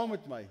saam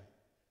met my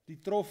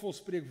die troffel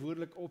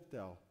spreekwoordelik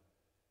optel,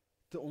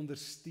 te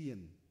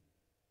ondersteun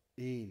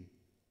en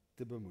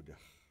te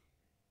bemoedig.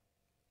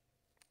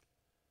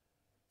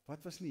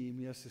 Wat was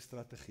Nehemia se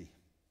strategie?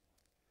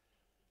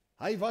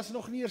 Hy was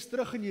nog nie eers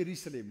terug in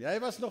Jerusalem nie. Hy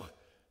was nog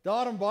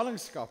daar in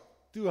ballingskap,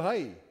 toe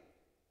hy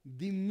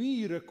die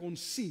mure kon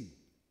sien,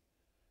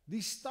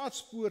 die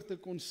stadspoorte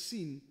kon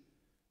sien,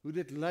 hoe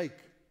dit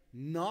lyk,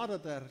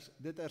 nadat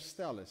dit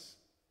herstel is,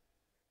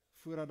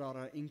 voordat daar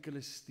 'n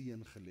enkele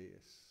steen gelê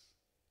is.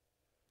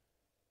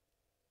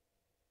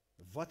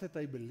 Wat het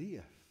hy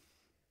beleef?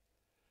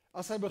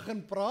 As hy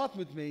begin praat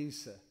met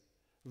mense,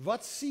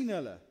 wat sien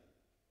hulle?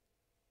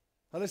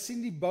 Hulle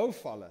sien die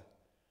bouvalle,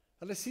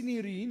 hulle sien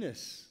die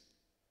ruïnes,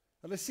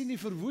 hulle sien die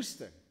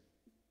verwoesting.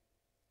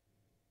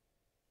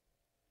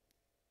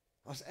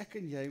 As ek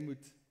en jy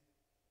moet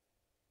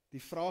die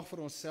vraag vir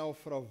onsself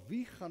vra,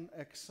 wie gaan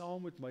ek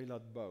saam met my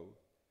laat bou?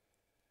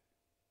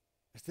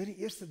 Is dit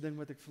die eerste ding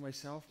wat ek vir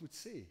myself moet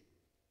sê?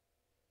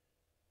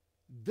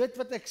 Dit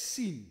wat ek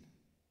sien,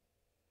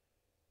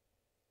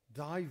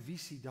 daai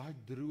visie, daai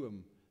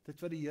droom,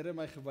 dit wat die Here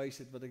my gewys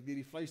het, wat ek deur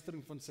die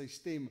fluistering van sy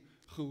stem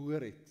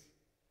gehoor het,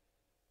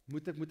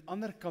 moet ek met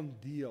ander kan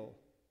deel,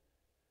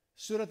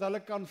 sodat hulle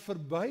kan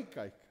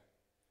verbykyk,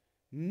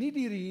 nie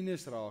die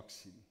ruïnes raak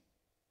sien.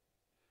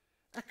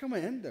 Ek kan my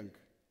indink,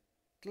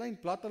 klein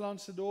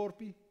plattelandse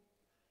dorpie,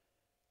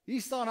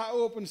 hier staan 'n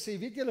ou op en sê,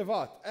 weet julle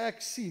wat,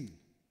 ek sien,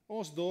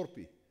 ons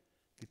dorpie,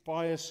 die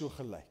paaie is so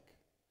gelyk,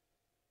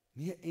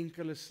 nie 'n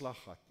enkele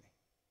slaggat nie.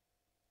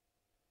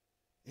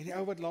 En die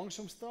ou wat langs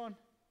hom staan,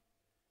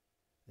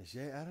 is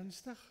jy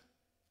ernstig?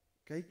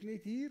 Kyk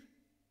net hier,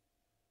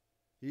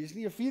 hier is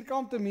nie 'n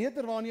vierkante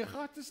meter waar nie 'n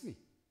gat is nie.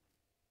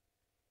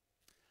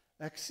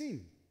 Ek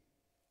sien,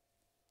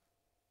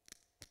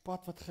 'n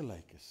pad wat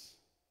gelyk is,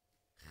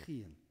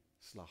 geen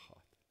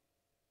slaggat.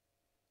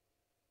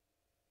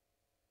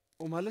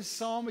 Om hulle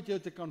saam met jou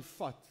te kan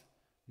vat,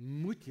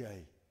 moet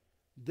jy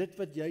dit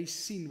wat jy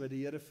sien, wat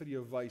die Here vir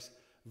jou wys,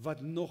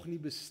 wat nog nie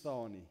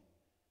bestaan nie,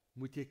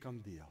 moet jy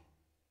kan deel.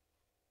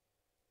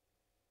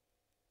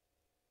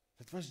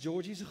 Dit was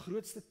Georgie se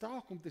grootste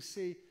taak om te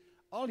sê,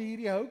 al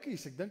hierdie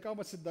houtjies, ek dink al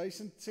wat se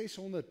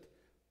 1600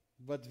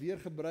 wat weer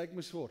gebruik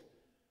moes word.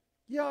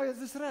 Ja, dit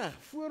is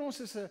reg. Voor ons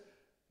is 'n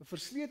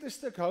verslete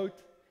stuk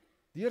hout,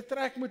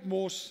 deurtrek met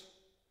mos,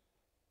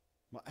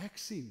 maar ek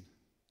sien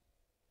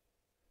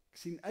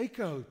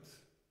eikehout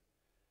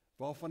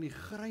waarvan die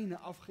greine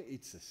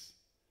afgeets is.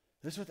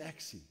 Dis wat ek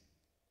sien.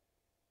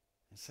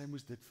 En sy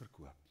moes dit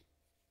verkoop.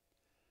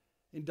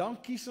 En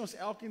dan kies ons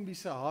elkeen wie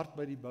se hart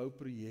by die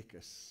bouprojek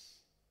is.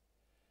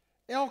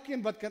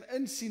 Elkeen wat kan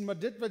insien, maar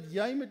dit wat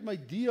jy met my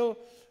deel,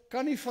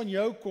 kan nie van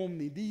jou kom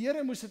nie. Die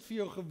Here moes dit vir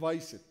jou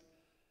gewys het.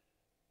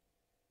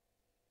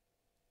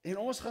 En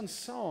ons gaan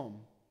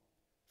saam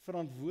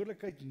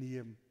verantwoordelikheid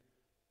neem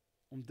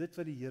om dit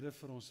wat die Here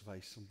vir ons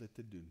wys, om dit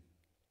te doen.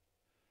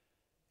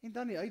 En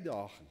dan die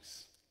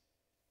uitdagings.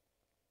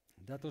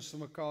 Dat ons vir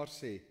mekaar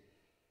sê,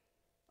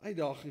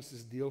 uitdagings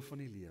is deel van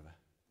die lewe.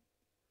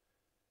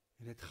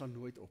 En dit gaan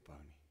nooit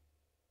ophou nie.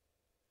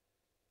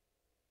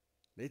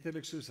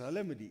 Letterlik soos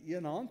hulle met die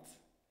een hand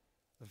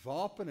 'n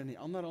wapen en die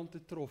ander hand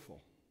 'n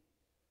troffel,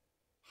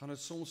 gaan dit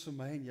soms vir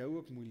my en jou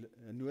ook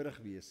nodig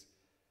wees,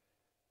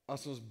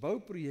 as ons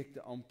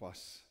bouprojekte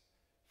aanpas,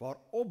 waar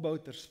opbou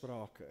ter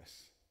sprake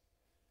is,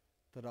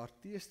 dat daar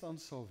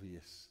teestand sal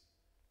wees,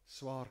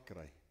 swaar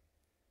kry,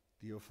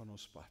 deel van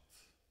ons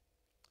pad.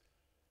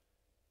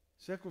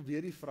 So ek wil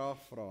weer die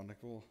vraag vra, en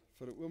ek wil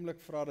vir 'n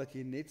oomblik vra dat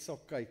jy net sal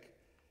kyk,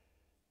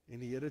 en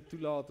die Here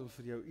toelaat om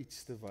vir jou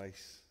iets te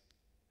wys.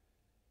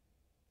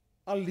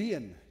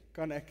 Alleen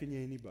kan ek en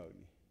jy nie bou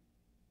nie.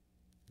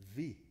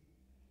 Wie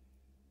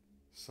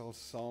sal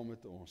saam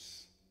met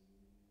ons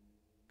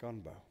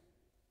kan bou?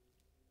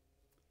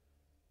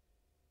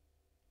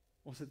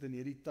 Ons het in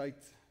hierdie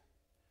tyd,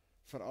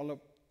 veral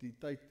op die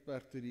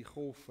tydperk toe die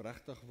golf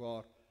regtig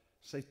waar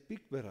sy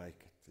piek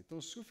bereik het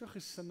ons soveel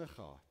gesinne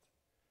gehad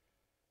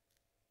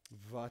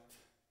wat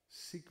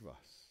siek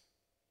was.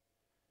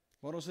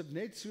 Maar ons het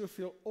net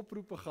soveel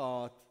oproepe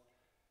gehad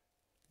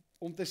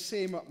om te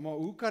sê, maar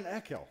hoe kan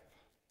ek help?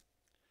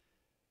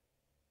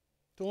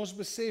 Toe ons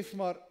besef,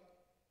 maar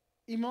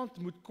iemand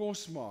moet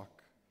kos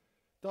maak.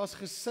 Daar's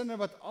gesinne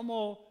wat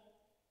almal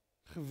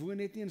gewoon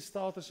net nie in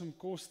staat is om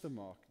kos te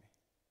maak nie.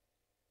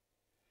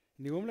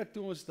 En die oomblik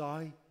toe ons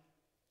daai,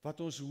 wat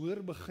ons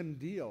hoor begin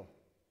deel,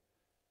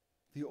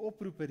 die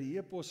oproepe, die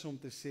e-pos om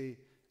te sê,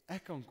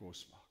 ek kan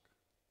kos maak.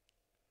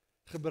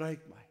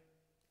 Gebruik my.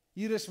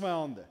 Hier is my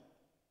hande.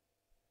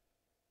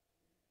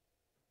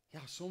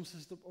 Ja, soms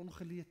is dit op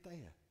ongeleë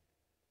tye.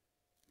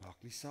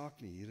 Maak nie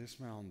saak nie, hier is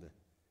my hande.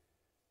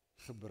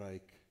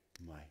 Gebruik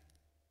my.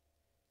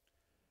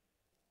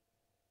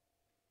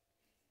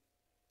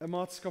 'n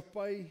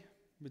maatskappy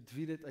met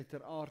wie dit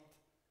uiteraard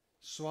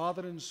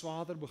swaarder en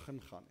swaarder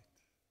begin gaan het.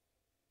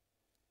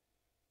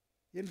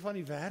 Een van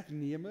die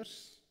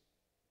werknemers,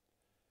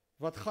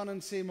 wat gaan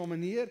en sê, maar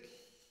meneer,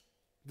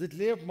 dit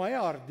lê op my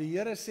hart, die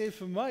Here sê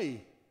vir my,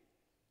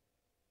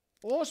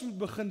 ons moet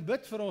begin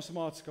bid vir ons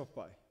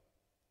maatskappy.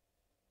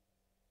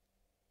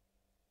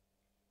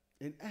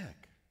 En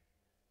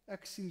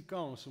ek sien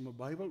kans om 'n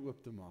Bybel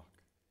oop te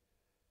maak,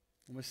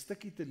 om 'n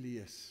stukkie te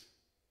lees,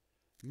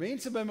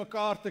 mense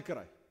bymekaar te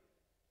kry,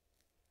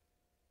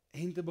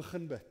 en te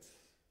begin bid.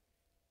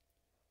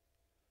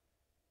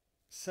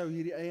 Sou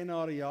hierdie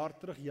eienaar 'n jaar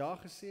terug ja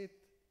gesê het?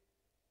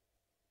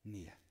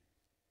 Nee.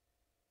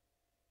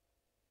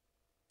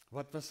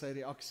 Wat was sy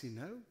reaksie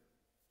nou?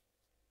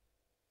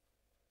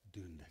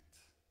 Doen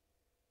dit.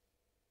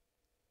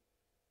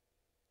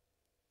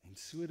 En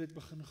so dit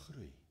begin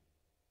groei.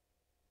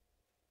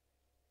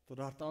 Tot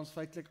daar tans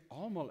feitelik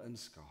almal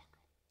inskakel.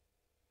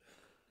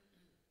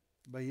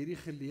 By hierdie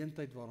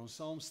geleentheid waar ons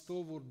saam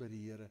stil word by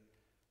die Here,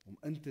 om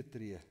in te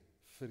tree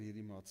vir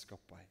hierdie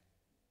maatskappy.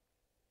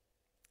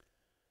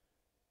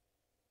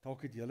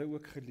 Dalk het julle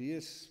ook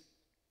gelees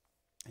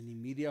in die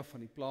media van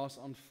die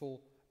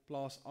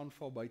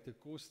plaasaanval buite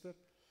Koster,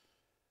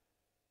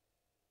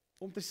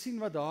 om te sien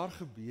wat daar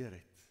gebeur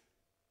het,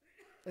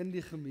 in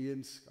die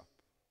gemeenskap,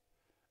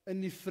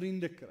 in die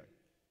vriendekring,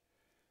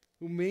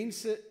 hoe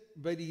mense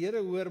by die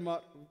Here hoor,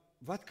 maar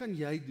wat kan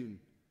jy doen?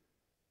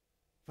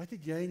 Wat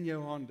het jy in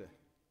jou hande?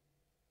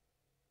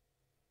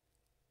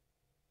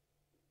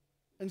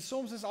 En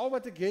soms is al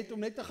wat ek het om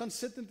net te gaan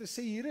sit en te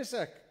sê, hier is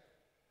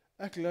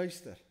ek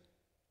luister.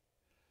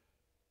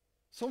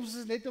 Soms is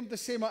dit net om te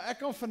sê, maar ek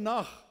kan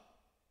vandag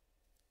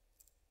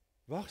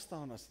wag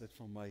staan as dit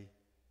van my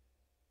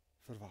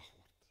verwag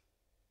word.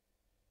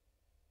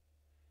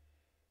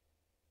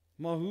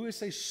 Maar hoe 'n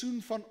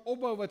seisoen van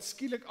opbou wat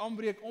skielik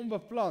aanbreek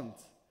onbepland,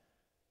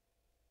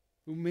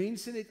 hoe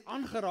mense net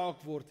aangeraak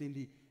word en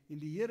die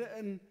Here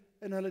in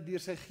hulle deur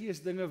sy Gees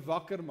dinge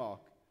wakker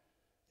maak,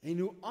 en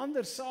hoe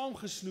ander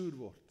saamgesnoer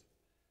word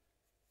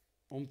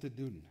om te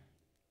doen.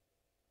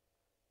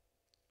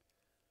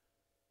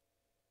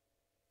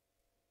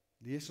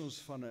 Lees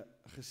ons van 'n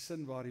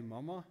gesin waar die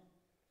mamma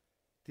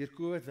deur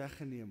COVID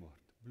weggeneem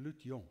word,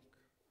 bloedjonk.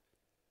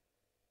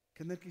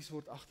 Kindertjies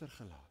word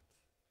agtergelaat.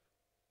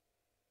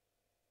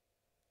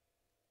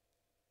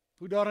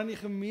 Hoe daar in die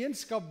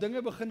gemeenskap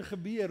dinge begin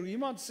gebeur, hoe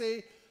iemand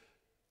sê,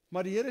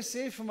 maar die Here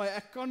sê vir my,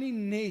 ek kan nie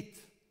net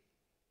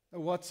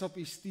 'n WhatsApp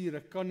stuur,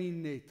 ek kan nie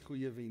net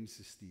goeie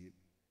wense stuur.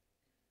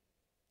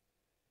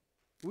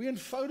 Hoe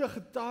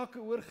eenvoudige take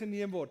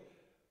oorgeneem word,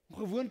 om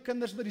gewoon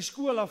kinders by die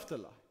skool af te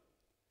laai,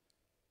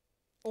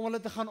 om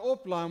hulle te gaan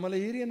oplaai, om hulle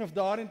hierheen of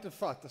daarheen te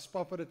vat, as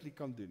papa dit nie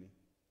kan doen nie.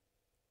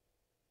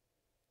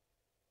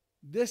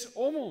 Dis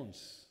om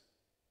ons,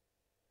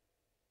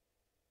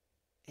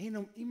 en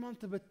om iemand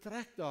te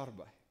betrek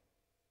daarby.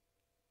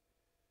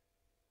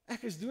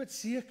 Ek is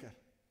doodseker,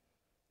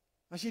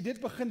 as jy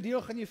dit begin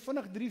deel, gaan jy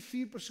vinnig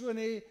 3-4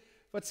 persone hê,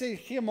 wat sê,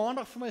 gee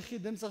maandag vir my, gee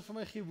dinsdag vir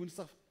my, gee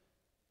woensdag.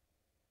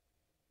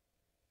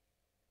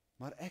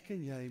 Maar ek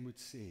en jy moet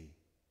sê,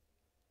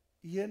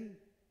 1,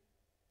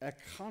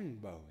 ek gaan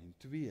bou, en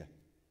 2,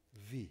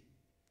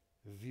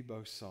 wie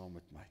bou saam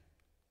met my?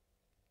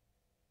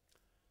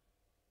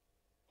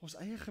 Ons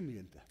eie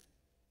gemeente.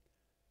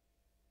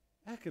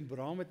 Ek en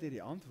Bram het nie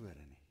die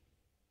antwoorde nie.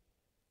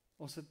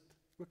 Ons het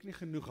ook nie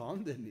genoeg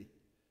hande nie.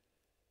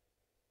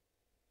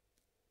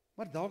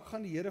 Maar dalk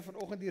gaan die Here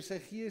vanoggend deur sy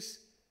Gees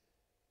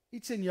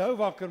iets in jou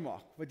wakker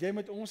maak, wat jy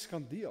met ons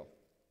kan deel.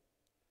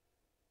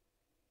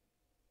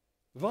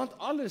 Want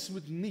alles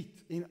moet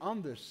nuut en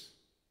anders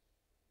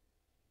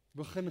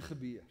begin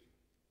gebeur.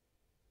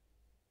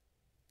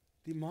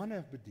 Die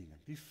manne bediening,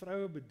 die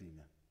vroue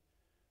bediening,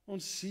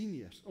 ons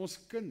seniors,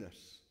 ons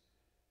kinders,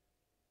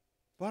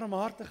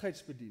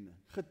 barmhartigheidsbediening,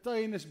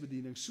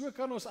 getuienisbediening, so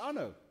kan ons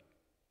aanhou.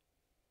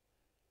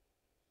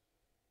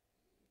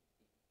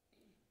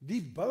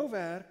 Die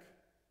bouwerk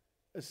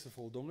is 'n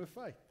voldonge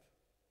feit.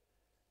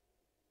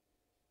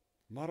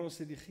 Maar ons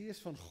het die Gees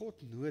van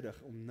God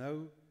nodig om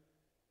nou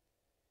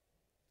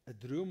 'n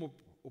droom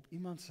op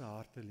iemand se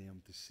hart te lê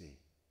om te sê,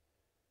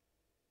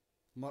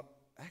 maar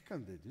ek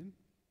kan dit doen.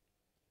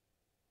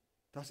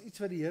 Daar's iets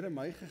wat die Here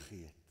my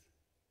gegee het.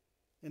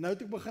 En nou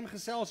het ek begin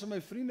gesels in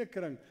my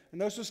vriendekring, en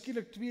nou is so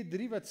skielik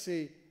 2-3 wat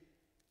sê,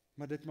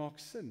 maar dit maak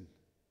sin.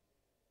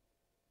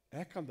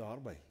 Ek kan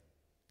daarby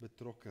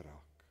betrokke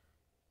raak.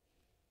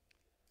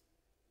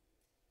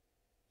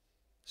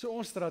 So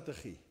ons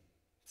strategie,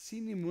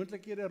 sien die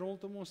moontlikhede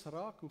rondom ons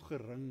raak, hoe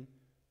gering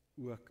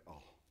ook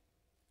al.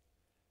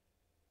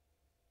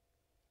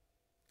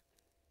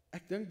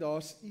 Ek dink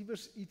daar's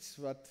iewers iets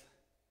wat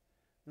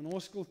in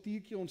ons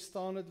kultuurtjie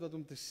ontstaan het, wat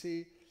om te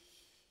sê,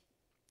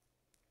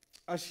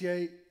 as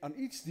jy aan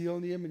iets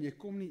deelneem en jy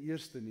kom nie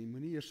eerste nie,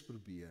 moenie eers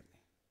probeer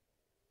nie.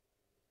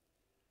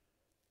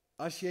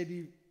 As jy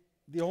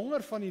die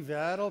honger van die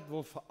wêreld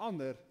wil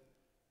verander,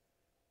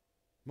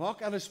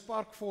 maak alles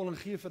parkvol en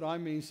gee vir daai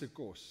mense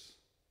kos.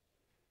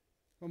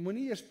 Maar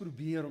moenie eers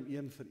probeer om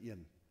een vir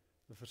een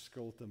 'n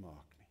verskil te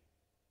maak nie.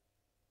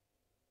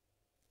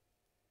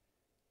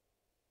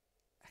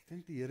 Ek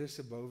dink die Here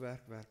se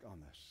bouwerk werk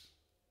anders.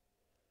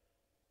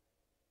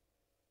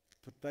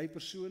 Party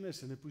persone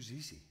is in 'n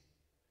posisie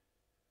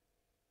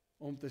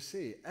om te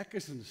sê, ek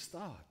is in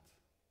staat,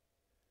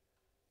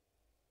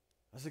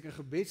 as ek 'n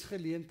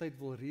gebedsgeleentheid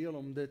wil reël,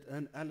 om dit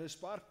in Ellis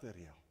Park te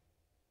reël.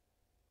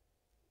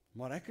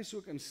 Maar ek is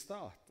ook in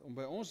staat om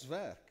by ons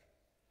werk,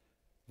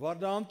 waar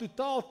daar in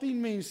totaal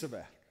 10 mense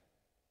werk,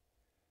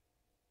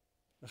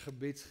 'n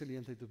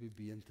gebedsgeleentheid op die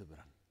been te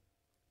bring.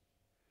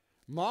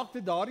 Maak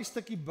dit daardie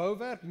stukkie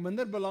bouwerk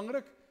minder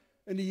belangrik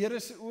in die Here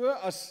se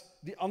oë as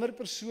die ander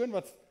persoon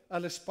wat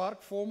Ellis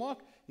Park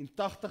volmaak en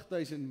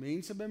 80.000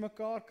 mense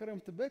bymekaar kry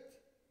om te bid?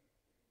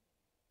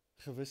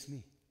 Gewis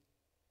nie.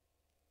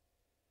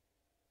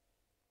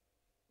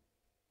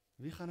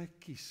 Wie gaan ek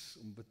kies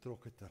om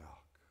betrokke te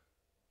raak?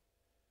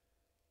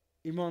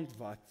 Iemand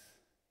wat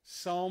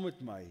saam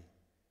met my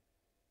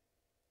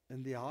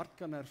in die hart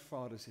kan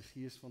ervaar is die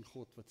Gees van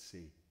God wat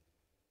sê,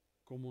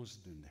 kom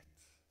ons doen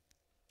dit.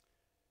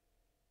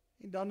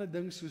 En dan 'n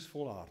ding soos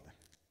volharding.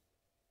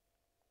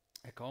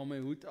 Ek haal my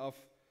hoed af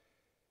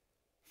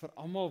vir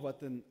almal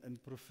wat in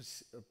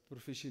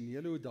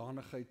professionele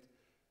hoedanigheid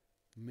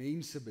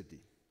mense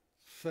bedien.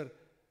 Vir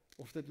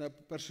of dit nou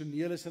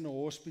personeel is in 'n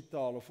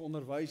hospitaal of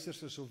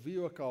onderwysers is of wie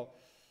ook al,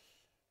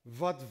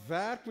 wat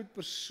werk met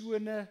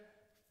persone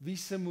wie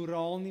se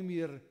moraal nie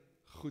meer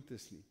goed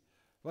is nie.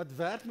 Wat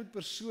werk met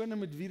persone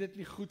met wie dit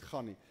nie goed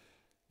gaan nie.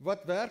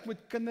 Wat werk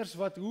met kinders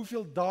wat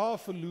hoeveel dae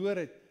verloor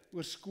het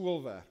oor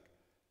skoolwerk.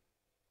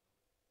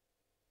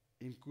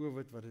 En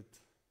COVID wat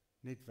dit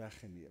net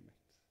weggeneem het.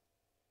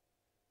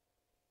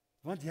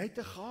 Want jy het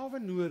 'n gawe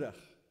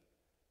nodig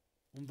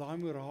om daai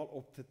moraal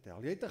op te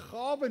tel. Jy het 'n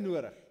gawe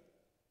nodig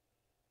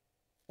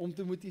om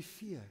te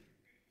motiveer.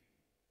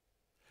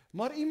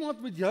 Maar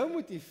iemand moet jou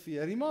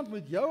motiveer, iemand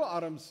moet jou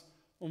arms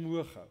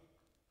omhoog hou.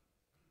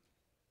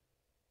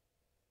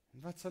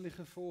 En wat sal die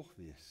gevolg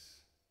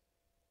wees?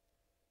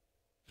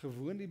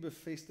 Gewoon die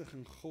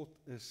bevestiging,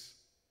 God is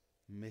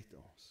met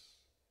ons.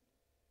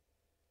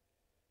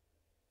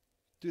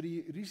 Toe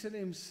die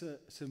Jerusalem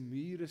se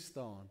mure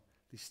staan,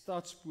 die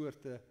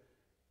stadspoorte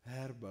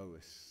herbou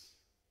is.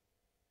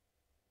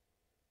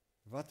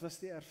 Wat was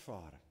die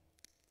ervaring?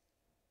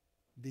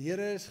 Die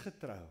Here is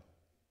getrou.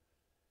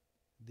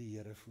 Die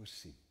Here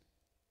voorsien.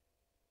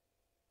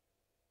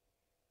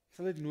 Ek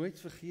sal dit nooit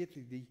vergeet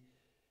nie, die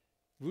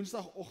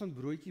Woensdagoggend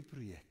broodjie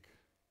projek.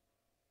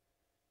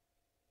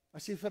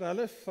 As jy vir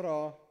hulle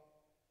vra,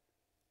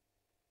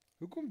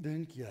 hoekom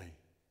dink jy,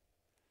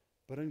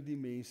 bring die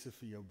mense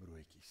vir jou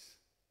broodjies?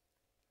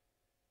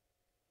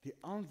 Die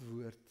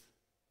antwoord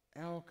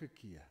elke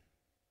keer,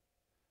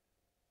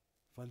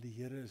 want die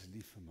Here is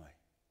lief vir my.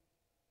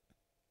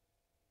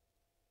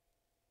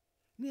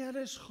 Nee,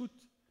 hulle is goed.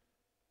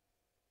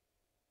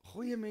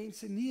 Goeie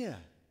mense, nee.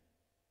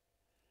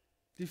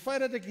 Die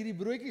feit dat ek hierdie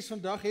broodjies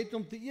vandag het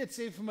om te eet,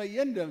 sê vir my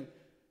een ding,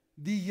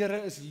 die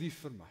Here is lief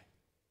vir my.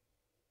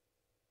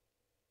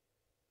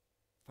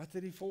 Wat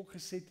het die volk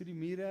gesê toe die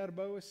mure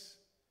herbou is?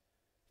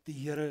 Die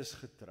Here is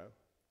getrou.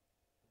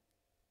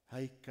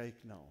 Hy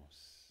kyk na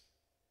ons.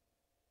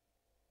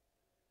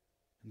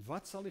 En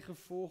wat sal die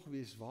gevolg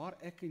wees waar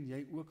ek en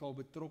jy ook al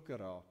betrokke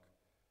raak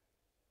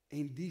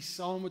en die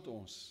saam met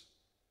ons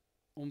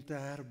om te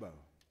herbou?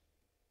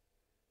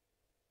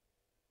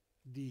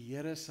 Die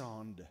Here se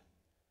hande,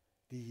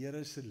 die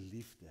Here se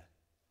liefde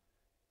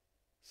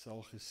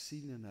sal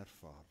gesien en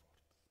ervaar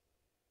word.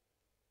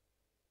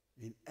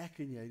 En ek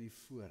en jy die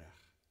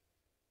voorreg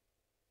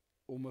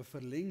om 'n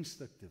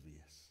verlengstuk te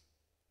wees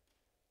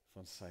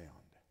van sy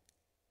hande.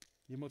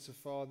 Hemelse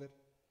Vader,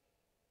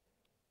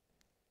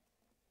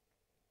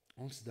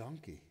 ons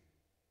dankie.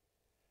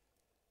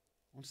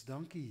 Ons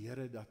dankie,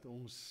 Here, dat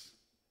ons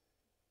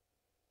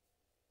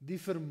die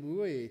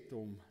vermoë het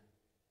om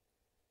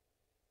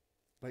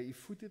by u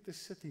voete te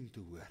sit en te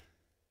hoor.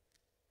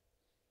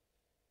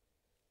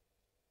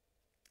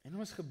 En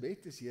ons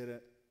gebed is,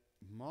 Here,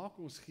 maak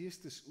ons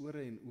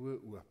geestesore en oë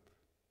oop,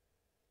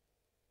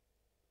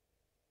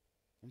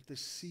 om te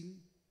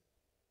sien,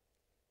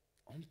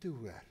 om te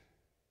hoor,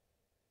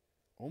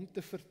 om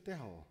te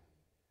vertel,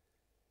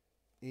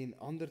 en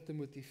ander te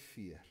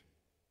motiveer,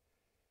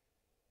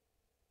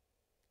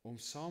 om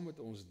saam met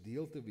ons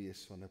deel te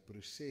wees van 'n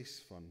proses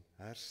van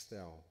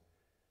herstel,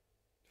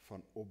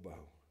 van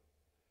opbou,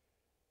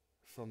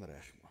 van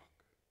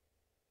regmaak.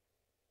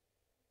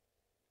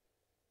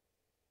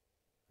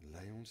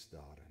 Lei ons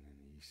daarin in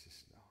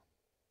Jesus naam.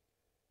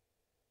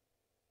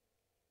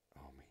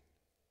 Amen.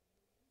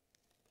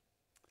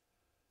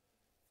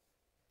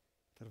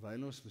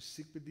 Terwyl ons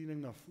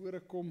musiekbediening na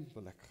vore kom,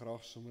 wil ek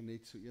graag sommer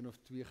net so 1 of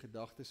 2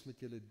 gedagtes met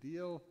julle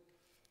deel.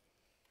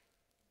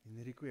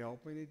 En Rico,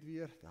 help my net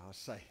weer, daar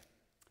sy.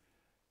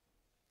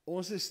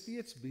 Ons is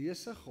steeds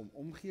besig om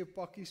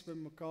omgeepakkies by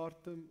mekaar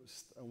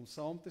om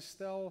saam te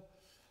stel.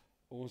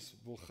 Ons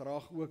wil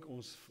graag ook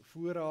ons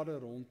voorrade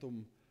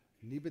rondom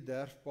nie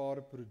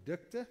bederfbare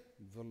produkte,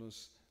 wil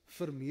ons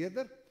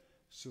vermeerder,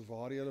 so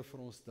waar julle vir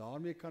ons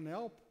daarmee kan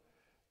help,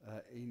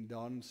 en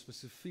dan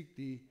spesifiek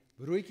die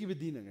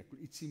broodjiebediening. Ek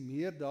wil ietsie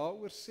meer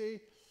daaroor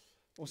sê.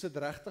 Ons het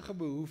regtig 'n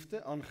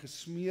behoefte aan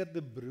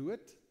gesmeerde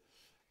brood,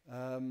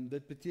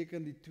 Dit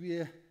beteken die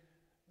twee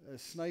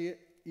snye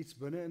iets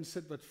binne-in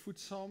sit wat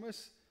voedsaam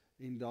is,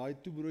 en daai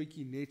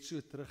toebroodjie net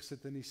so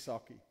terugsit in die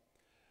sakkie.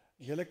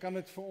 Julle kan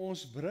dit vir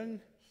ons bring,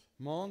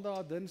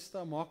 maandag,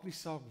 dinsdag, maak nie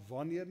saak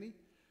wanneer nie.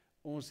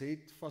 Ons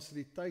het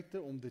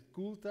fasiliteite om dit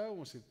koel te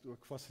hou, ons het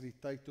ook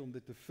fasiliteite om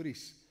dit te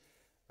vries.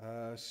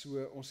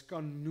 So ons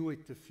kan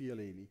nooit te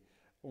veel hê nie.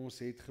 Ons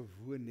het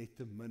gewoon net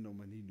te min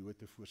om in die nood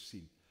te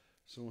voorsien.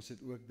 So ons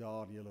het ook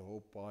daar julle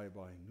hulp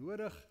baie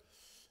nodig.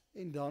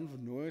 En dan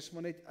nooi ons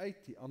maar net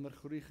uit, die ander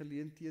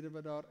groeigeleenthede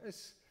wat daar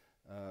is,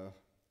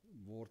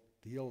 word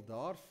deel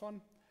daarvan.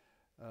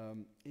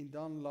 En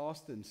dan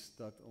laastens,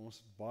 dat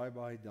ons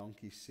baie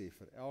dankie sê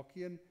vir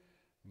elkeen,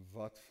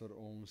 wat vir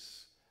ons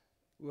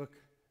ook,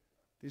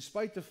 ten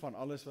spyte van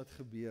alles wat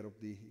gebeur op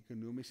die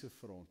ekonomiese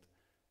front,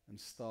 in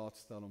staat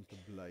stel om te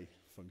bly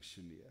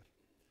funksioneer.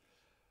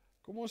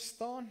 Kom ons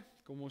staan,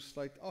 kom ons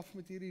sluit af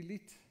met hierdie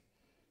lied,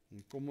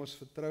 en kom ons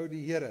vertrou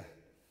die Here,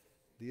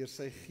 deur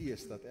sy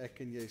gees, dat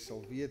ek en jy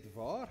sal weet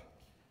waar,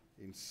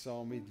 en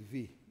saam met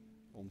wie,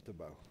 om te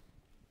bou.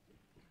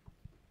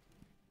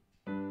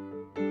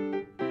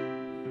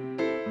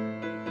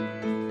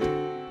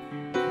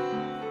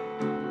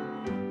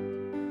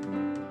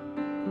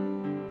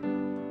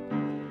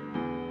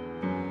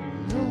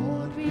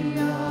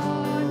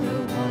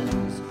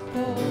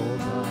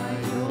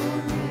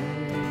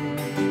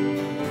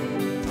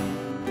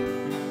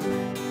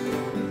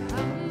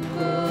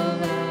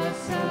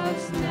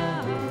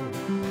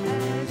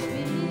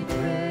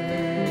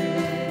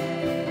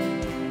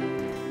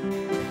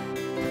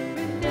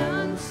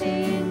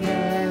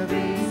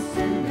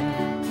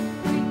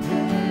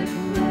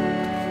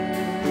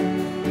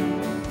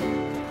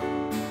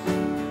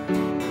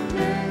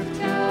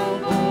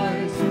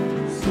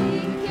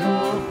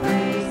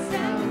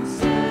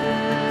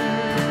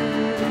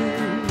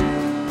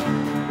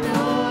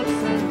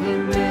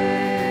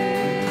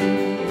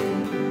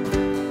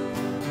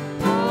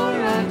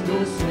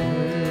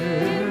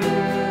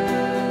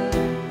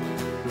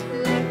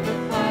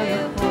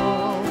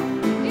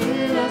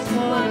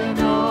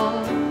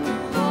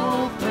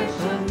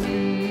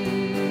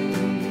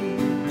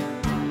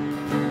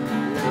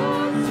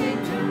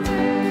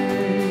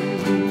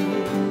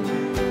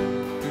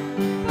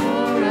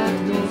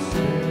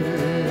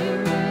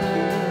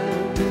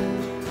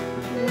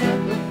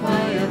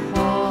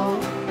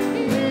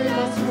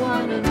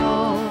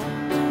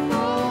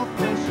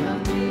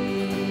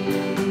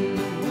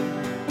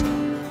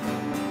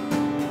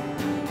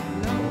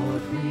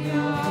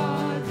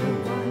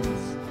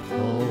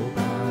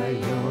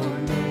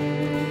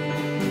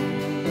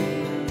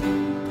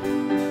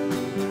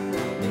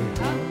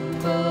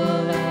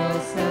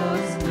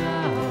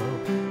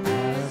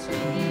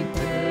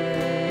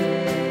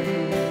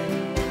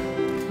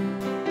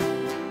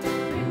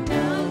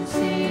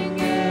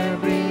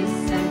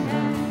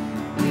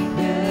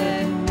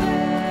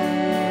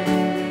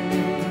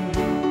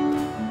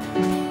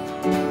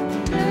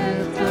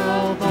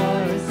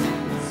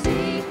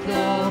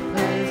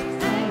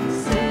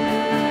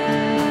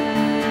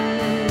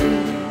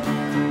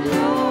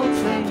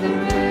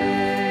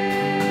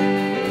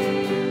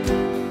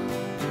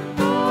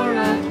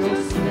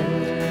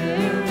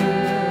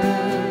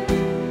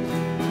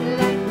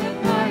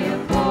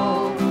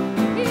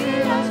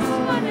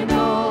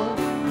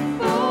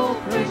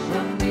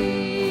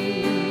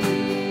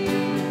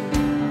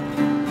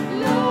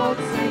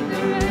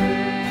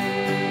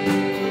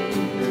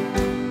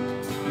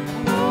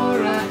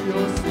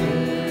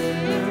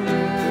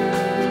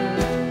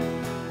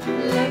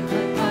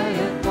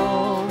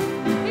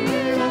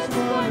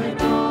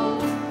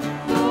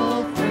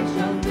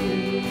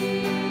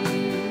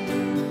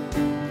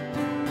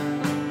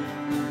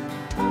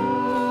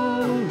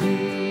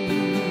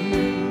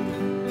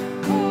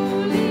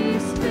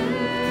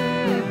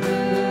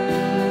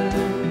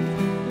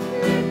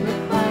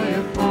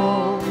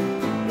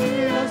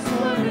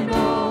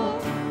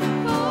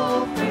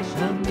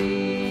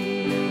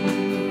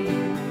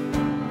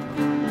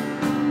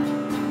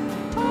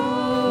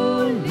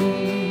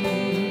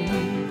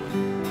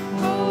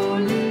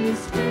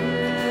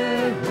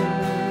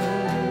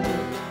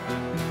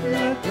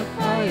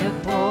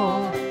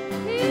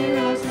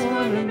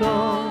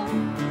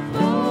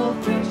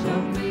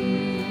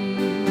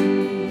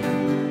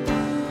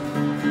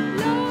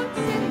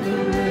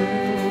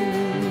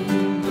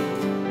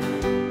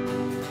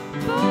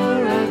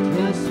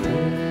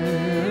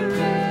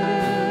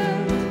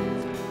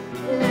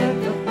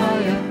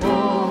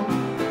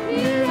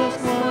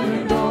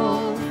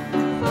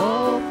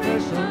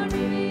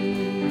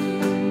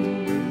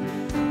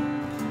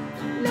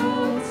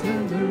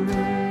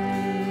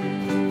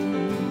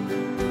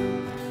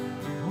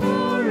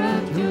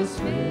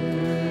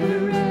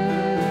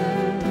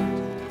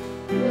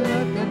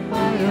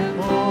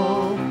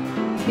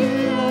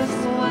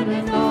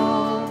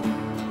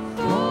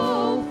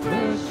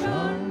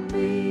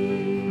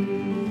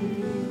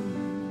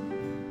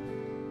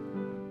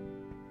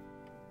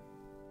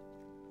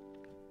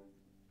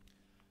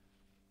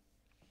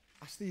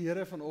 As die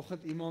Here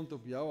vanoggend iemand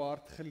op jou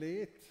hart gelê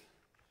het,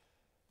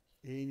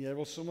 En jy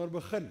wil sommer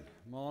begin,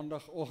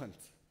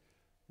 maandagoggend,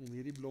 om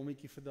hierdie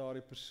blommetjie vir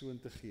daardie persoon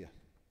te gee.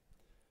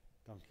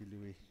 Dankie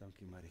Louis,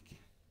 dankie Marietjie.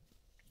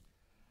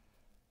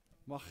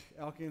 Mag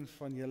elkeen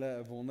van julle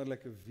 'n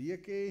wonderlike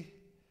week hê.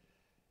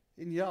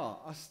 En ja,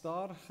 as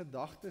daar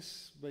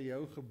gedagtes by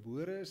jou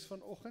gebore is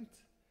vanoggend,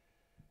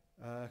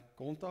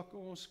 kontak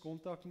ons,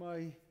 kontak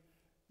my,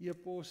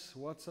 e-pos,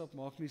 WhatsApp,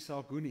 maak nie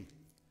saak hoe nie.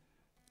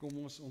 Kom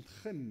ons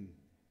ontgin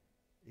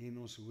en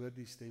ons hoor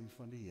die stem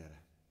van die Here.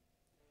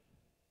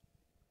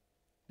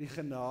 Die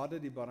genade,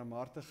 die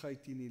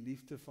barmhartigheid en die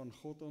liefde van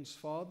God ons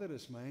Vader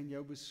is my en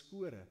jou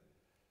beskore.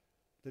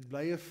 Dit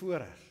bly 'n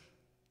voorreg.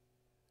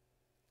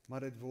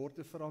 Maar dit word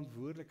 'n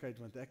verantwoordelikheid,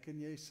 want ek en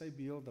jy is sy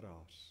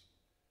beelddraers.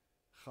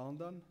 Gaan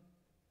dan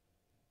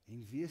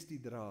en wees die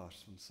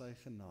draers van sy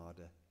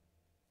genade,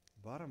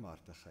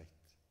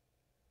 barmhartigheid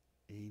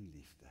en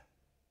liefde.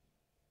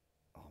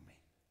 Amen.